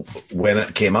when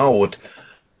it came out,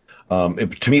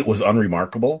 to me it was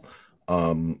unremarkable,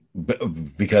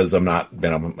 because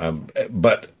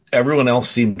but everyone else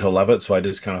seemed to love it, so I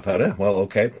just kind of thought,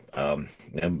 okay.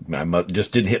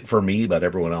 Just didn't hit for me, but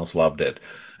everyone else loved it,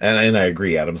 and I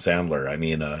agree. Adam Sandler. I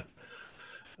mean,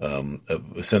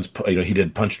 since he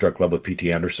did Punch Drunk Love with P.T.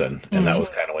 Anderson, and that was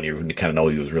kind of when you kind of know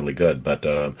he was really good. But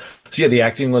so yeah, the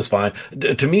acting was fine.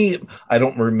 To me, I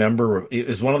don't remember. It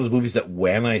was one of those movies that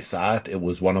when I saw it, it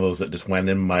was one of those that just went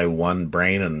in my one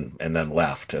brain and then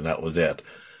left, and that was it.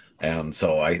 And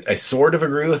so I sort of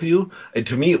agree with you.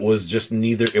 To me, it was just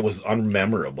it was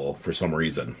unmemorable for some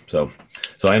reason. So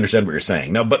I understand what you're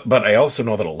saying. No, but I also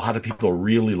know that a lot of people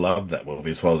really loved that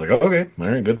movie. So I was like, okay, all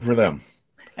right, good for them.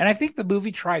 And I think the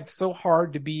movie tried so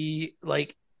hard to be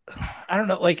like, I don't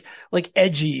know, like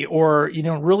edgy or,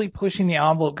 really pushing the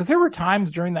envelope. Because there were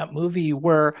times during that movie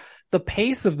where the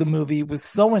pace of the movie was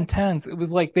so intense. It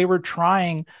was like they were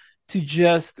trying to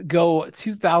just go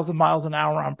 2,000 miles an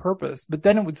hour on purpose, but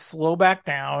then it would slow back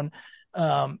down.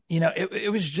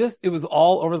 It was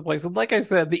all over the place. And like I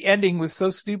said, the ending was so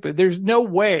stupid. There's no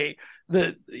way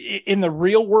that in the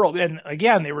real world, and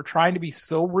again, they were trying to be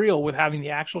so real with having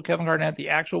the actual Kevin Garnett, the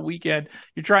actual Weeknd.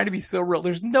 You're trying to be so real.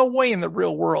 There's no way in the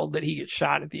real world that he gets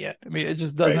shot at the end. I mean, it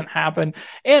just doesn't happen.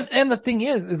 And the thing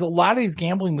is a lot of these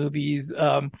gambling movies,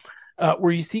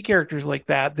 where you see characters like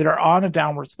that are on a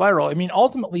downward spiral. I mean,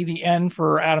 ultimately the end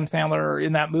for Adam Sandler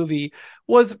in that movie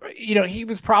was, he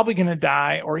was probably going to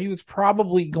die, or he was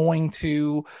probably going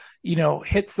to,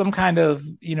 hit some kind of,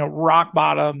 rock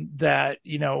bottom that,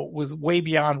 was way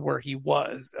beyond where he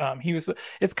was.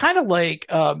 It's kind of like,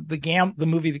 the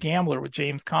movie The Gambler with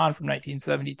James Caan from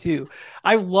 1972.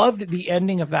 I loved the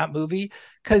ending of that movie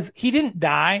because he didn't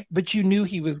die, but you knew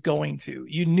he was going to.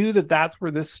 You knew that that's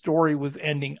where this story was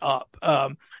ending up.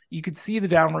 You could see the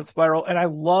downward spiral, and I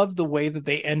loved the way that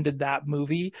they ended that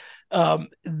movie.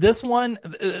 This one,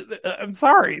 I'm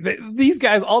sorry, these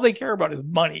guys, all they care about is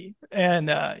money.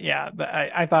 And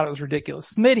I thought it was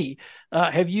ridiculous. Smitty,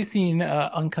 have you seen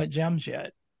Uncut Gems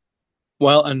yet?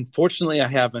 Well, unfortunately, I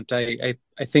haven't. I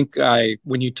think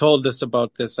when you told us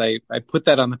about this, I put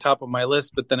that on the top of my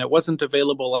list, but then it wasn't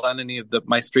available on any of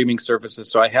my streaming services,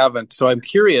 so I haven't. So I'm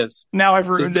curious. Now I've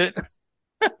ruined it.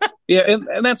 Yeah,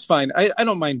 and that's fine. I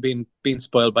don't mind being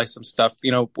spoiled by some stuff.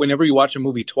 Whenever you watch a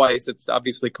movie twice, it's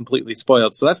obviously completely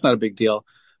spoiled, so that's not a big deal.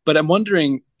 But I'm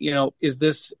wondering, is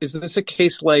this a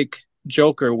case like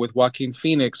Joker with Joaquin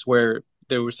Phoenix, where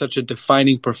there was such a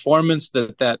defining performance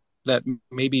that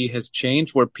maybe has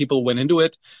changed, where people went into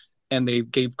it and they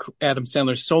gave Adam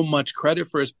Sandler so much credit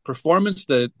for his performance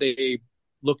that they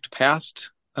looked past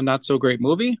a not so great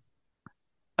movie.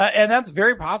 And that's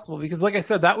very possible because, like I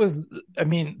said,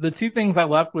 the two things I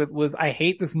left with was I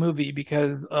hate this movie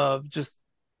because of just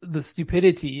the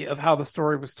stupidity of how the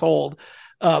story was told.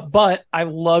 But I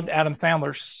loved Adam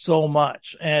Sandler so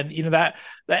much. And,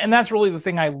 and that's really the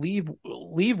thing I leave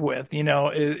with,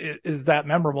 is that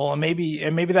memorable. And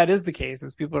maybe that is the case,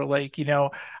 is people are like,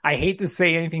 I hate to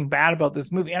say anything bad about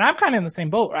this movie. And I'm kind of in the same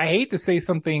boat. I hate to say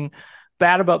something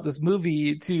bad about this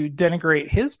movie to denigrate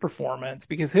his performance,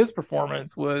 because his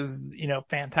performance was,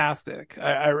 fantastic.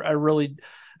 I really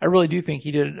do think he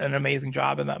did an amazing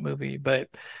job in that movie. But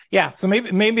yeah, so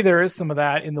maybe there is some of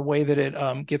that in the way that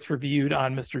it gets reviewed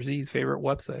on Mr. Z's favorite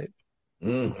website.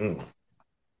 Mm-hmm.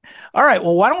 All right.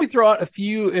 Well, why don't we throw out a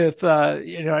few, if,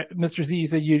 Mr. Z, you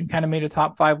said you kind of made a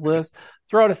top 5 list,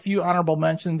 throw out a few honorable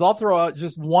mentions. I'll throw out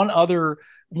just one other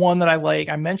one that I like.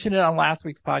 I mentioned it on last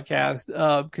week's podcast,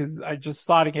 because I just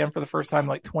saw it again for the first time in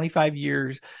like 25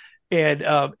 years. And,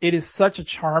 it is such a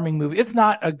charming movie. It's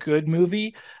not a good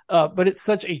movie, but it's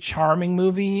such a charming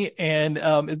movie. And,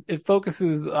 it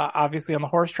focuses, obviously on the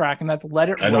horse track, and that's Let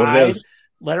It I know Ride. what it is.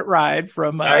 Let It Ride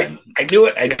from, I knew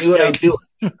it. I knew it. I knew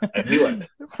it. I knew it.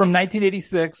 From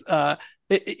 1986.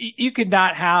 You could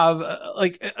not have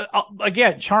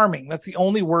again, charming. That's the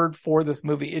only word for this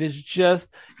movie. It is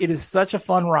such a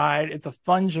fun ride. It's a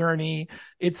fun journey.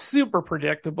 It's super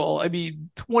predictable. I mean,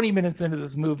 20 minutes into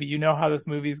this movie, you know how this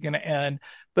movie is going to end,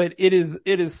 but it is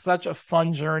such a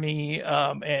fun journey.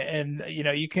 And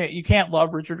you can't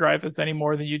love Richard Dreyfuss any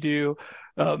more than you do,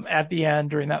 at the end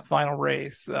during that final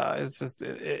race.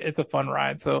 It's a fun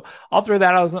ride. So I'll throw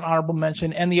that out as an honorable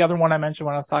mention. And the other one I mentioned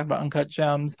when I was talking about Uncut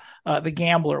Gems, The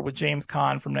Gambler with James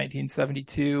Caan from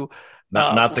 1972.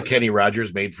 Not the Kenny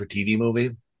Rogers made for TV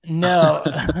movie. No,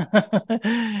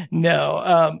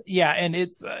 no. Yeah. And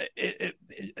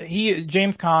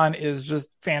James Caan is just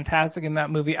fantastic in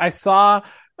that movie. I saw,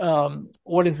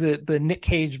 what is it? The Nick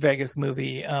Cage Vegas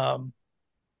movie.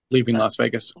 Leaving Las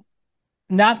Vegas.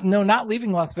 Not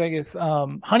Leaving Las Vegas.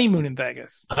 Honeymoon in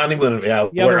Vegas. Honeymoon, yeah,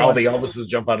 where all the Elvises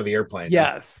jump out of the airplane.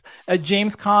 Yes.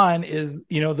 James Caan is,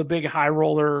 the big high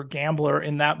roller gambler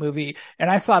in that movie. And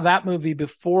I saw that movie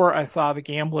before I saw The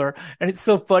Gambler. And it's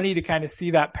so funny to kind of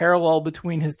see that parallel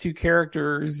between his two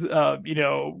characters,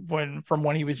 from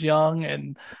when he was young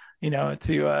and, to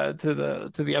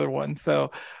the other one. So,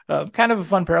 kind of a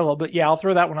fun parallel, but yeah, I'll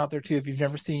throw that one out there too. If you've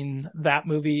never seen that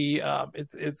movie,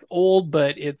 it's old,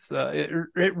 but it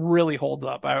really holds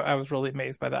up. I was really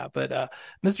amazed by that. But,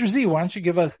 Mr. Z, why don't you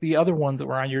give us the other ones that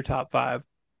were on your top 5?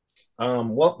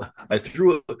 Well, I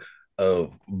threw,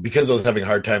 because I was having a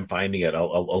hard time finding it,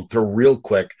 I'll throw real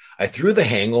quick. I threw The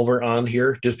Hangover on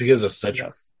here just because it's such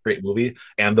a great movie.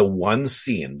 And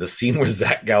the scene where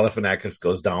Zach Galifianakis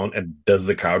goes down and does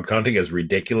the crowd counting, as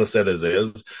ridiculous as it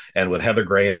is, and with Heather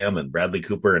Graham and Bradley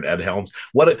Cooper and Ed Helms,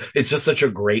 it's just such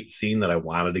a great scene that I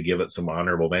wanted to give it some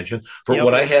honorable mention.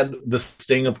 What I had, The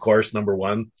Sting, of course, number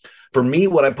 1. For me,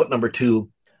 what I put number 2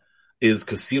 is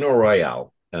Casino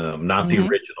Royale. Not the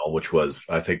original, which was,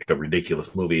 I think, a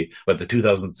ridiculous movie, but the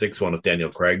 2006 one with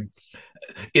Daniel Craig.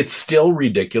 It's still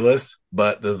ridiculous,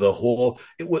 but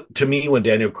to me, when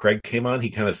Daniel Craig came on,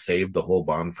 he kind of saved the whole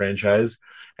Bond franchise,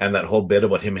 and that whole bit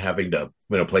about him having to,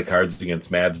 play cards against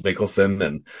Mads Mikkelsen,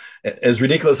 and as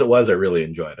ridiculous it was, I really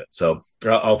enjoyed it. So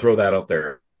I'll throw that out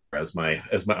there as my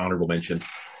honorable mention.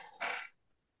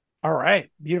 All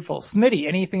right, beautiful. Smitty,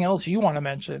 anything else you want to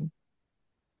mention?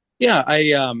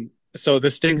 Yeah, so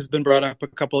The Sting has been brought up a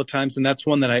couple of times, and that's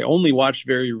one that I only watched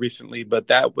very recently, but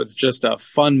that was just a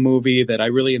fun movie that I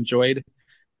really enjoyed.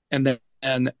 And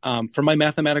then for my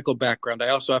mathematical background, I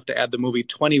also have to add the movie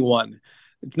 21.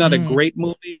 It's not a great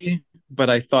movie, but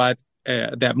I thought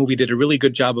that movie did a really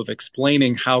good job of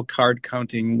explaining how card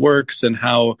counting works, and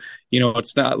how,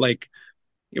 it's not like,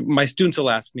 my students will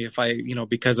ask me if I,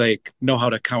 because I know how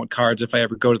to count cards, if I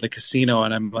ever go to the casino,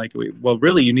 and I'm like, well,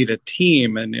 really, you need a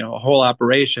team and, a whole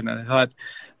operation. And I thought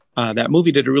that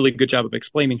movie did a really good job of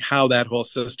explaining how that whole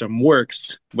system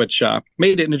works, which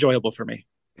made it enjoyable for me.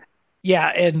 Yeah,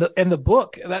 and the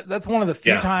book, that's one of the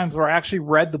few times where I actually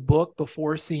read the book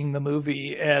before seeing the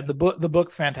movie, and the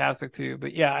book's fantastic too.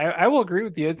 But yeah, I will agree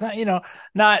with you. It's not an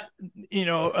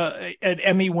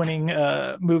Emmy-winning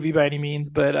movie by any means,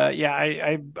 but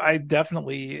I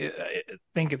definitely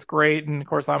think it's great. And of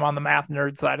course, I'm on the math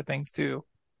nerd side of things too.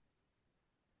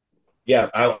 Yeah,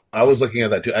 I was looking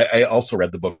at that too. I also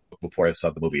read the book before I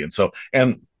saw the movie, and so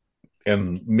and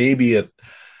maybe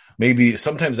maybe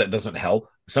sometimes that doesn't help.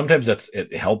 Sometimes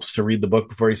it helps to read the book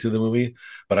before you see the movie.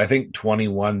 But I think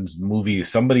 21's movie,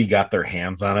 somebody got their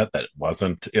hands on it that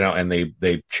wasn't, and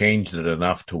they changed it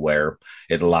enough to where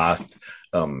it lost.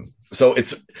 So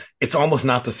it's almost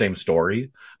not the same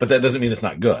story, but that doesn't mean it's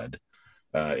not good.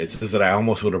 It's just that I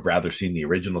almost would have rather seen the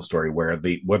original story where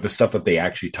the stuff that they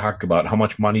actually talk about, how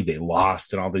much money they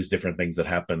lost and all these different things that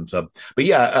happened. So, but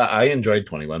yeah, I enjoyed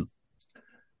 21.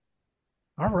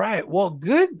 All right. Well,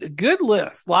 good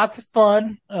list. Lots of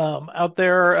fun out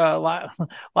there.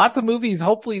 Lots of movies,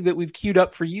 hopefully, that we've queued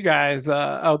up for you guys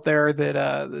out there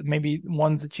that maybe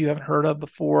ones that you haven't heard of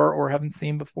before or haven't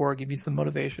seen before, give you some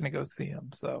motivation to go see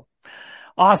them. So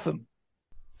awesome.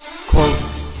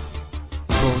 Quotes,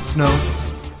 notes,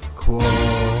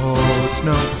 quotes,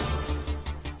 notes,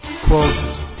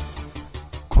 quotes,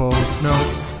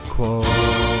 notes,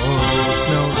 quotes,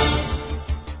 notes.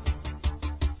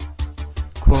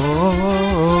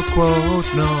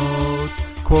 Quotes, notes, quotes, notes,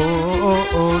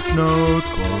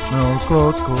 quotes, notes,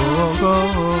 quotes,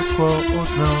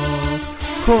 quotes, notes,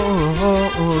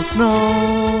 quotes, notes, quotes,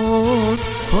 notes,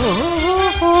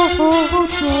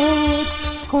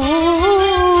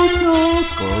 quotes,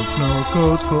 notes, quotes, notes,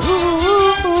 quotes,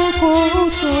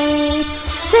 quotes,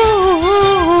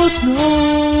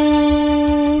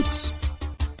 notes.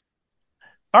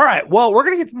 All right. Well, we're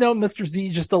going to get to know Mr. Z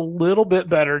just a little bit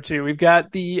better, too. We've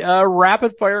got the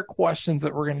rapid fire questions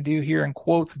that we're going to do here in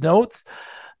quotes notes.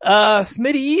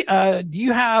 Smitty,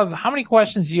 how many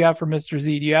questions do you have for Mr.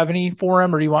 Z? Do you have any for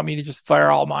him, or do you want me to just fire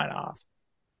all mine off?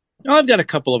 No, I've got a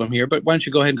couple of them here, but why don't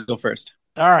you go ahead and go first?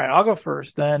 All right, I'll go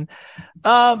first then.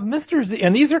 Mr. Z,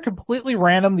 and these are completely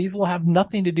random. These will have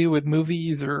nothing to do with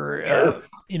movies or,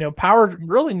 power,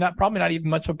 really probably not even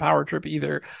much of a power trip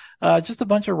either. Just a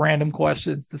bunch of random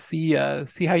questions to see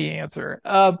how you answer.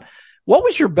 What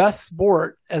was your best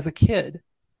sport as a kid?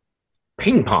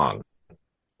 Ping pong.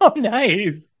 Oh,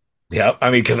 nice. Yeah,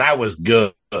 I mean, because I was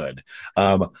good.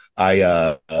 I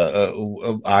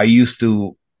used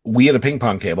to. We had a ping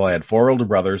pong table. I had 4 older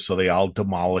brothers, so they all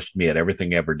demolished me at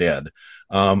everything I ever did.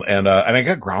 And I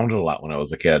got grounded a lot when I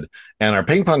was a kid. And our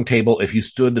ping pong table, if you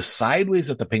stood sideways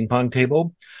at the ping pong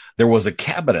table, there was a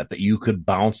cabinet that you could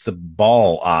bounce the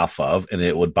ball off of, and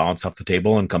it would bounce off the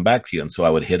table and come back to you. And so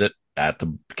I would hit it at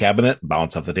the cabinet,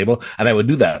 bounce off the table, and I would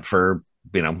do that for,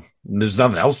 there's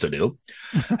nothing else to do.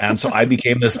 And so I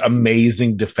became this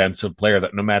amazing defensive player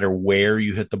that no matter where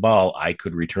you hit the ball, I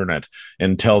could return it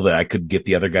until I could get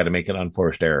the other guy to make an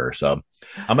unforced error. So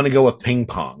I'm going to go with ping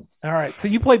pong. All right. So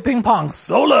you play ping pong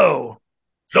solo.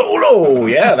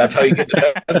 Yeah. That's how you get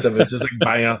defensive. It's just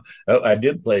like, I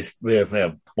did play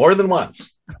more than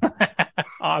once.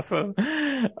 Awesome.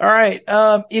 All right.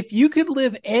 If you could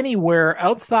live anywhere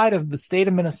outside of the state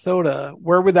of Minnesota,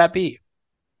 where would that be?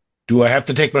 Do I have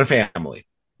to take my family?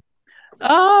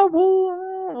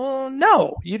 Well,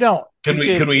 no, you don't. Can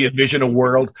we envision a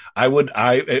world? I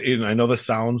know this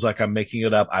sounds like I'm making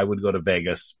it up. I would go to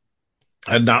Vegas,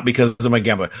 and not because I'm a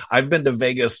gambler. I've been to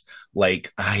Vegas,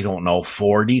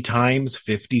 40 times,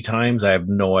 50 times. I have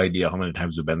no idea how many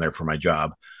times I've been there for my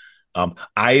job.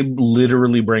 I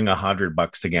literally bring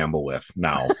 $100 to gamble with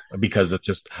now because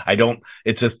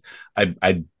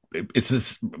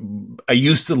I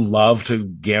used to love to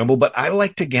gamble, but I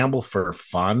like to gamble for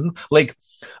fun.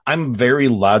 I'm a very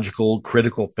logical,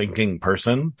 critical thinking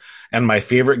person, and my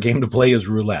favorite game to play is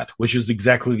roulette, which is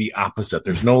exactly the opposite.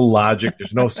 There's no logic,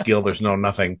 there's no skill, there's no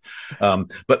nothing.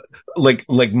 But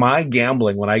my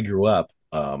gambling when I grew up,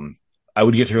 I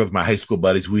would get together with my high school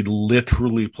buddies. We'd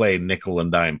literally play nickel and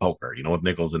dime poker, with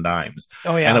nickels and dimes.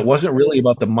 Oh yeah. And it wasn't really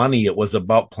about the money. It was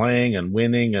about playing and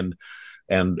winning and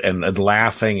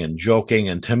laughing and joking.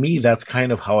 And to me, that's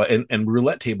kind of how, and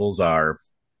roulette tables are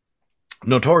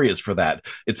notorious for that.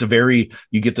 You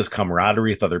get this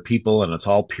camaraderie with other people, and it's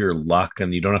all pure luck,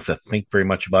 and you don't have to think very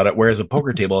much about it. Whereas a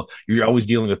poker table, you're always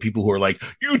dealing with people who are like,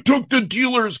 you took the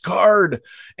dealer's card.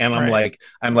 And I'm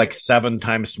like 7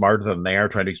 times smarter than they are,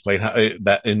 trying to explain how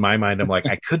that in my mind, I'm like,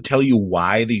 I could tell you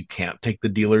why that you can't take the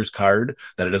dealer's card,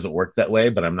 that it doesn't work that way,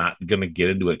 but I'm not going to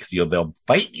get into it because they'll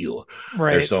fight you.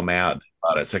 Right. They're so mad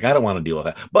about it. It's like, I don't want to deal with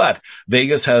that. But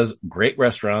Vegas has great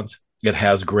restaurants. It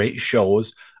has great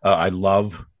shows. I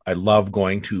love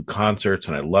going to concerts,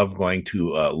 and I love going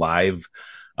to live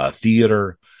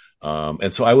theater.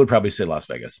 And so I would probably say Las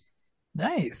Vegas.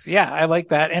 Nice. Yeah, I like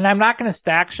that. And I'm not going to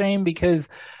stack shame because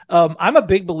I'm a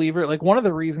big believer. One of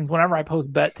the reasons whenever I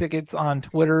post bet tickets on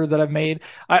Twitter that I've made,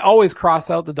 I always cross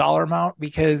out the dollar amount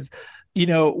because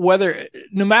whether,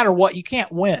 no matter what, you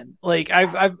can't win. Like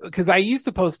because I used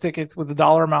to post tickets with the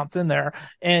dollar amounts in there,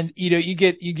 and you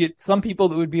get some people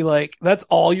that would be like, that's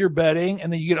all you're betting.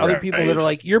 And then you get other people that are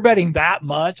like, you're betting that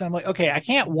much. And I'm like, okay, I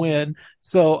can't win.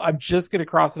 So I'm just going to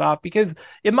cross it off, because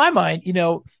in my mind,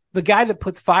 the guy that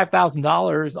puts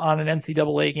 $5,000 on an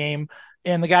NCAA game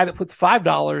and the guy that puts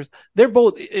 $5, they're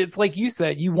both, it's like you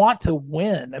said, you want to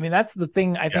win. I mean, that's the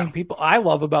thing I think I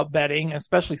love about betting,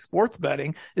 especially sports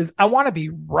betting, is I want to be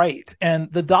right.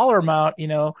 And the dollar amount,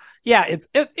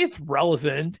 it's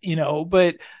relevant,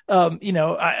 but,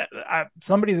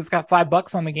 somebody that's got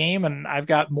 $5 on the game and I've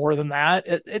got more than that,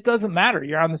 it doesn't matter.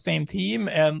 You're on the same team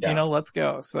and, let's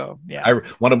go. So, yeah.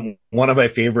 One of my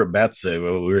favorite bets, we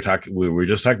were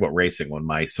just talking about racing when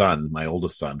my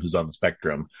oldest son, who's on the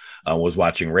spectrum, was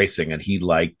watching racing, and he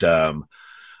liked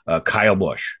Kyle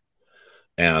Busch.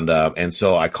 And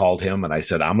so I called him and I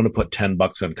said, I'm going to put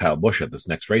 $10 on Kyle Busch at this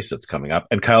next race that's coming up.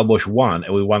 And Kyle Busch won,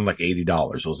 and we won like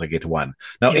 $80. It was like 8-1.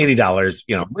 Now,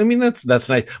 $80, that's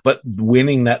nice. But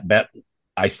winning that bet,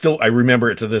 I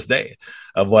remember it to this day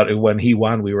of when he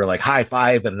won, we were like high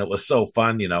five, and it was so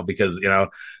fun, because,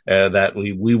 that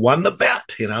we won the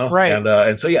bet, right.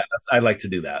 And so, I like to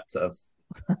do that. So.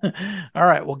 All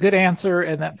right. Well, good answer.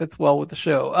 And that fits well with the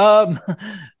show.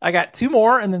 I got two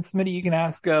more, and then Smitty, you can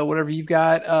ask whatever you've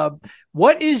got.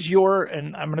 What is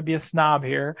and I'm going to be a snob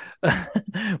here.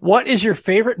 What is your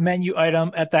favorite menu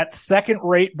item at that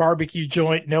second-rate barbecue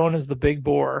joint known as the Big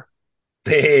Boar?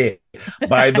 Hey,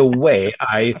 by the way,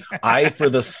 I for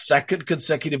the second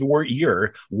consecutive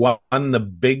year won the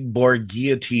Big Boar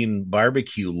Guillotine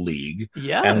Barbecue League,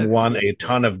 and won a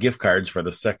ton of gift cards for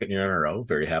the second year in a row.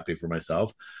 Very happy for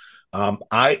myself.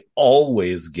 I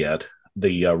always get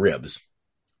the ribs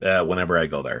whenever I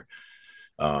go there.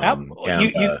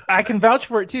 I can vouch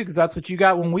for it too, because that's what you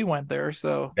got when we went there.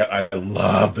 So I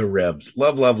love the ribs,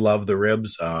 love the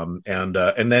ribs. And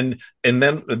then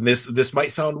this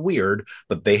might sound weird,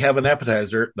 but they have an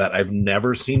appetizer that I've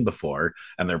never seen before,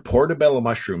 and they're portobello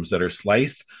mushrooms that are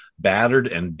sliced, battered,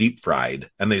 and deep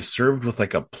fried, and they served with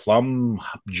like a plum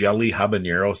jelly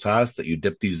habanero sauce that you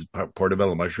dip these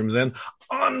portobello mushrooms in.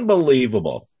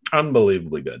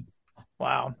 Unbelievably good.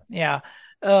 Wow. Yeah.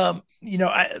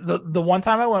 The one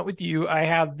time I went with you, I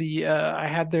had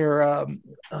their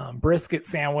brisket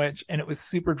sandwich, and it was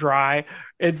super dry.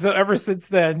 And so ever since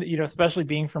then, especially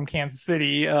being from Kansas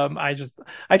City, I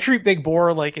treat Big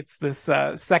Boar like it's this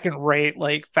second rate,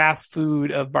 like fast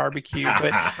food of barbecue.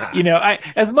 But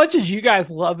as much as you guys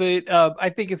love it, I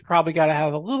think it's probably got to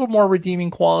have a little more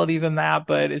redeeming quality than that.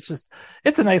 But it's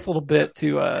a nice little bit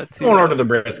to go order the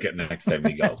brisket next time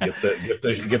you go.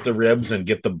 Get the ribs and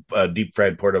get the deep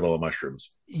fried portobello mushrooms.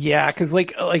 Yeah, because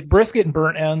like brisket and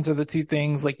burnt ends are the two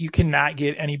things like you cannot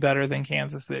get any better than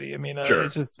Kansas City. I mean, sure.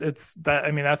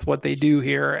 That's what they do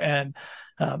here, and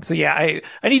I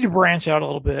need to branch out a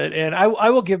little bit, and I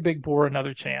will give Big Boar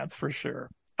another chance for sure.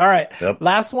 All right. Yep.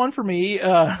 Last one for me.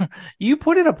 You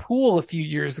put in a pool a few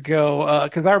years ago.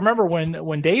 Cause I remember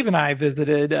when Dave and I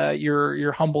visited,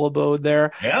 your humble abode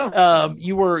there. Yeah.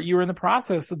 You were in the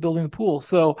process of building the pool.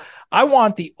 So I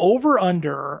want the over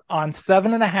under on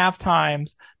 7.5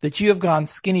 times that you have gone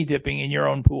skinny dipping in your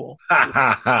own pool.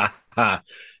 Yeah.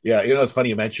 It's funny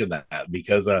you mentioned that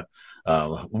because,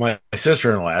 my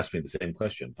sister-in-law asked me the same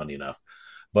question, funny enough.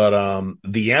 But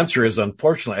the answer is,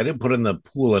 unfortunately, I didn't put in the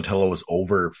pool until I was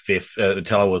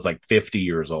until I was like 50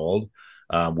 years old,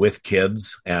 with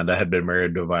kids, and I had been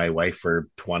married to my wife for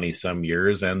 20 some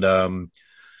years, and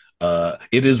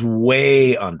it is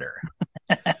way under.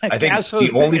 I think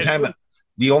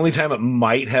the only time it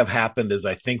might have happened is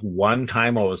I think one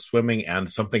time I was swimming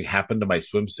and something happened to my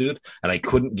swimsuit and I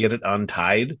couldn't get it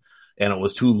untied. And it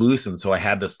was too loose, and so I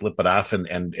had to slip it off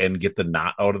and get the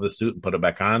knot out of the suit and put it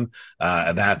back on.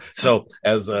 So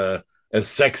as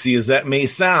sexy as that may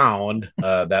sound,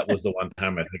 that was the one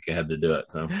time I think I had to do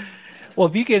it. So, well,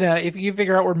 if you can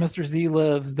figure out where Mr. Z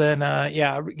lives, then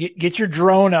get your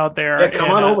drone out there. Yeah, come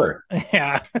on over.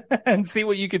 Yeah, and see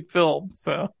what you could film.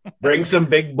 So bring some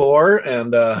Big Boar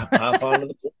and hop onto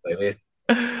the pool, baby.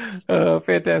 Oh,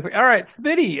 fantastic! All right,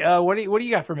 Smitty, what do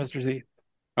you got for Mr. Z?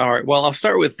 All right. Well, I'll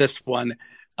start with this one.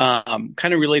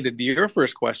 Kind of related to your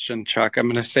first question, Chuck. I'm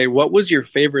going to say, what was your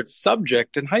favorite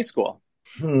subject in high school?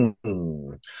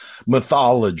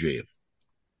 Mythology.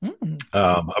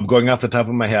 I'm going off the top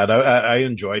of my head. I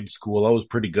enjoyed school. I was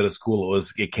pretty good at school.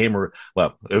 It came good.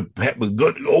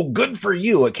 Oh, good for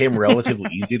you. It came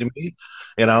relatively easy to me,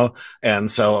 and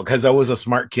so, cause I was a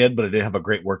smart kid, but I didn't have a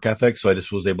great work ethic. So I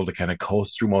just was able to kind of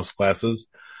coast through most classes.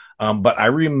 But I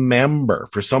remember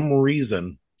for some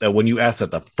reason, when you asked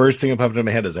that, the first thing that popped into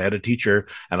my head is I had a teacher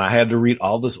and I had to read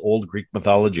all this old Greek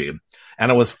mythology,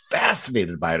 and I was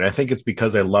fascinated by it. I think it's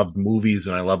because I loved movies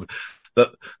and I loved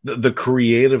the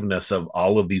creativeness of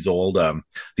all of these old,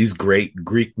 these great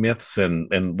Greek myths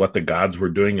and what the gods were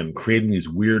doing and creating these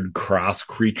weird cross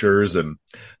creatures, and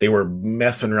they were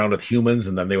messing around with humans,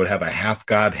 and then they would have a half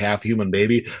god, half human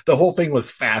baby. The whole thing was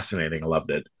fascinating. I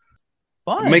loved it.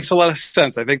 Fun. It makes a lot of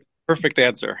sense. I think perfect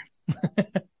answer.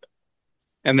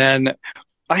 And then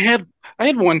I had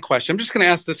one question. I'm just going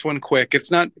to ask this one quick. It's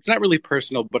not really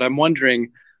personal, but I'm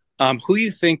wondering who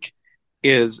you think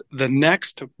is the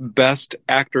next best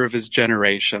actor of his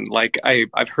generation. Like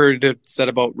I've heard it said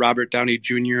about Robert Downey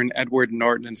Jr. and Edward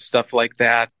Norton and stuff like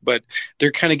that, but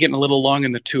they're kind of getting a little long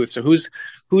in the tooth. So who's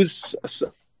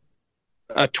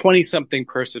a 20-something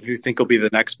person who you think will be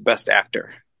the next best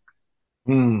actor?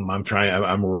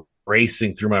 I'm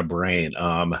racing through my brain.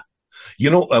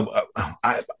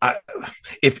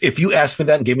 If you asked me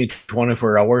that and gave me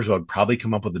 24 hours, I'd probably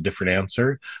come up with a different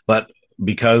answer. But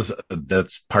because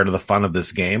that's part of the fun of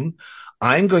this game,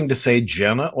 I'm going to say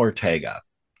Jenna Ortega,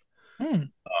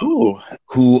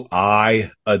 who I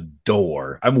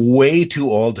adore. I'm way too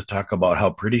old to talk about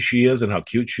how pretty she is and how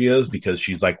cute she is because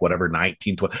she's like whatever,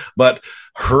 19, 20. But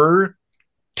her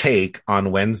take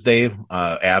on Wednesday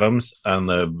Addams on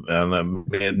the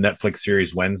Netflix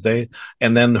series Wednesday,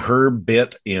 and then her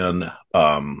bit in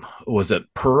was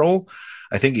it Pearl?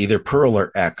 I think either Pearl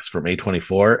or X from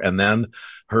A24, and then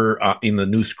her in the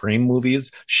new Scream movies.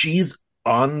 She's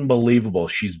unbelievable.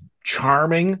 She's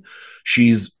charming.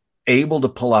 She's able to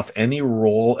pull off any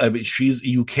role. I mean,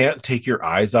 you can't take your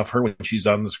eyes off her when she's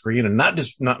on the screen. And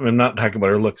I'm not talking about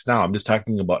her looks now. I'm just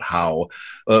talking about how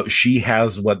she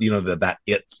has that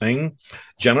it thing.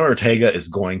 Jenna Ortega is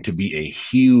going to be a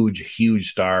huge, huge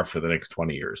star for the next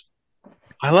 20 years.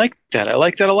 I like that. I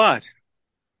like that a lot.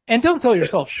 And don't sell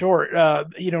yourself short.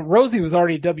 Rosie was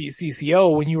already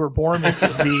WCCO when you were born,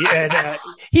 Mr. Z, and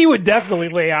he would definitely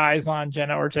lay eyes on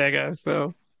Jenna Ortega.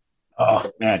 So,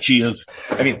 oh man, she is.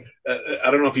 I mean,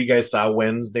 I don't know if you guys saw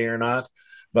Wednesday or not,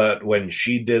 but when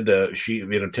she did,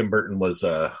 Tim Burton was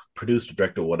produced,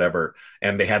 directed, whatever,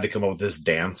 and they had to come up with this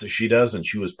dance that she does, and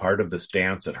she was part of this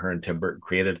dance that her and Tim Burton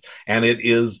created, and it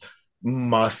is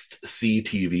must see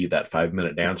TV. That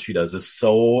 5-minute dance she does is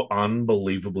so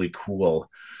unbelievably cool.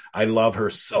 I love her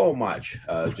so much,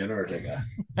 Jenna Ortega.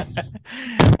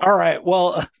 All right.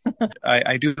 Well,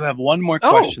 I do have one more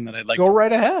question that I'd like to go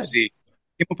right ahead. Z.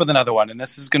 Came up with another one, and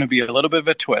this is going to be a little bit of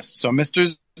a twist. So,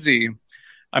 Mr. Z,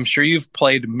 I'm sure you've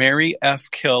played Mary F.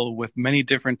 Kill with many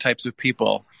different types of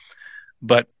people,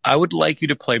 but I would like you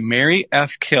to play Mary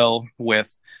F. Kill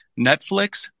with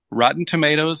Netflix, Rotten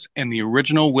Tomatoes, and the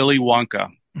original Willy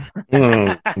Wonka.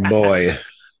 Oh, boy.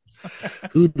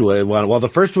 Who do I want? Well, the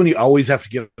first one you always have to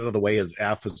get out of the way is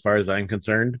F, as far as I'm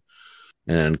concerned.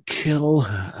 And Kill.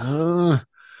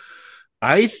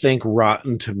 I think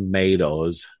Rotten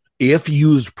Tomatoes, if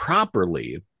used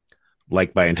properly,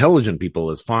 like by intelligent people,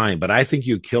 is fine. But I think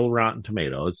you kill Rotten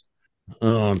Tomatoes.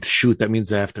 Oh, shoot. That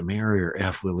means I have to marry or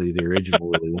F Willy, the original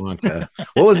Willy Wonka.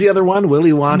 What was the other one?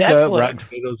 Willy Wonka, Netflix. Rotten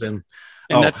Tomatoes, and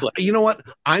Netflix. You know what?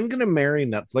 I'm going to marry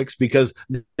Netflix because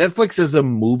Netflix as a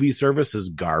movie service is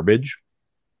garbage.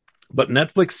 But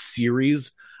Netflix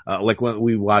series, like when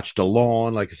we watched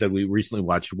Alone, like I said, we recently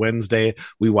watched Wednesday.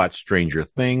 We watched Stranger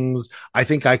Things. I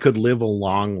think I could live a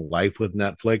long life with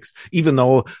Netflix, even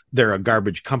though they're a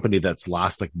garbage company that's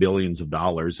lost like billions of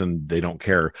dollars and they don't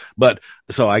care. But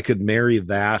so I could marry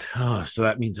that. Oh, so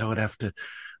that means I would have to.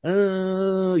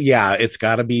 Yeah, it's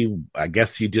got to be, I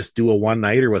guess you just do a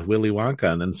one-nighter with Willy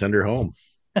Wonka and then send her home.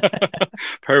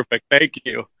 Perfect. Thank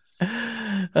you.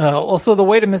 Well, so the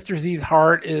way to Mr. Z's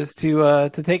heart is to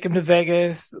take him to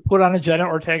Vegas, put on a Jenna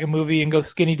Ortega movie, and go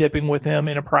skinny dipping with him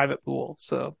in a private pool.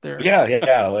 So there.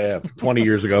 Yeah. 20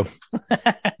 years ago.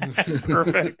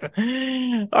 Perfect.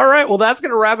 All right. Well, that's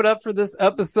going to wrap it up for this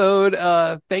episode.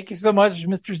 Thank you so much,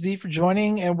 Mr. Z, for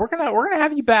joining, and we're gonna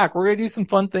have you back. We're gonna do some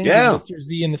fun things with Mr.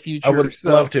 Z in the future. I would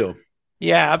love to.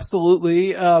 Yeah,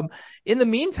 absolutely. In the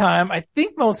meantime, I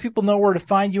think most people know where to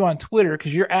find you on Twitter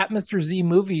because you're at Mr. Z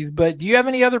Movies, but do you have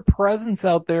any other presence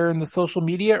out there in the social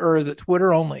media, or is it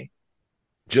Twitter only?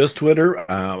 Just Twitter.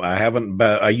 I haven't,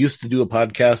 but I used to do a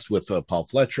podcast with Paul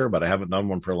Fletcher, but I haven't done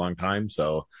one for a long time.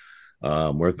 So,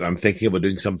 I'm thinking about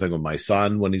doing something with my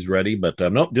son when he's ready, but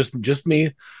no, just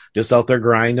me, just out there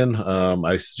grinding.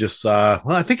 I just saw,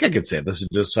 well, I think I could say this.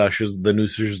 Just saw the new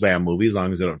Shazam movie, as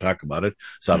long as I don't talk about it.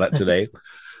 Saw that today.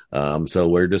 So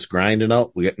we're just grinding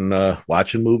out, we're getting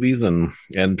watching movies and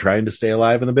trying to stay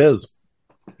alive in the biz.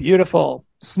 Beautiful.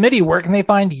 Smitty, where can they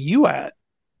find you at?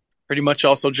 pretty much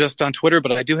also just on Twitter,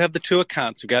 but I do have the 2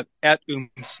 accounts. We got at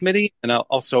Smitty and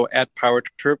also at Power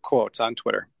Trip Quotes on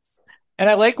Twitter. And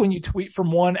I like when you tweet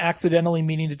from one accidentally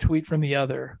meaning to tweet from the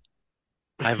other.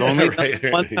 I've only done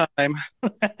it one time.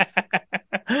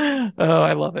 Oh,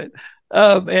 I love it.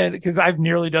 And because I've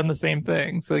nearly done the same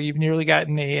thing. So you've nearly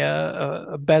gotten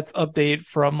a bets update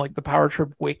from like the Power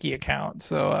Trip Wiki account.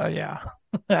 So yeah,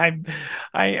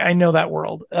 I know that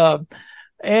world.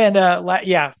 And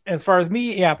as far as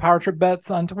me, Power Trip Bets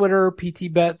on Twitter,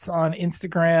 PT Bets on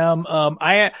Instagram.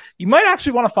 You might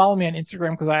actually want to follow me on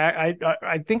Instagram because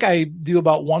I think I do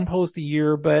about 1 post a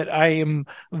year, but I am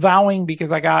vowing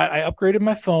because I upgraded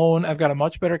my phone. I've got a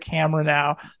much better camera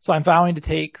now, so I'm vowing to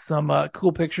take some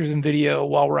cool pictures and video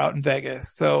while we're out in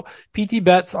Vegas. So PT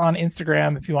Bets on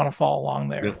Instagram if you want to follow along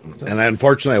there. And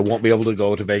unfortunately, I won't be able to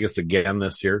go to Vegas again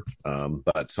this year,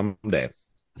 but someday.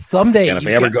 And if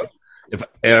I ever go,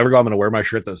 I'm going to wear my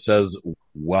shirt that says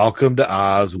 "Welcome to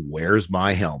Oz. Where's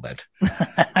my helmet?"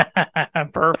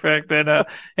 Perfect, and a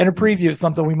preview of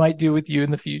something we might do with you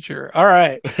in the future. All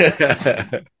right.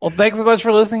 Well, thanks so much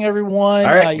for listening, everyone.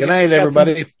 All right. Good night,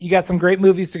 everybody. You got some great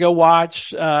movies to go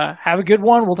watch. Have a good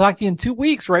one. We'll talk to you in 2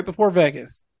 weeks, right before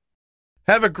Vegas.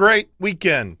 Have a great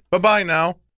weekend. Bye-bye now.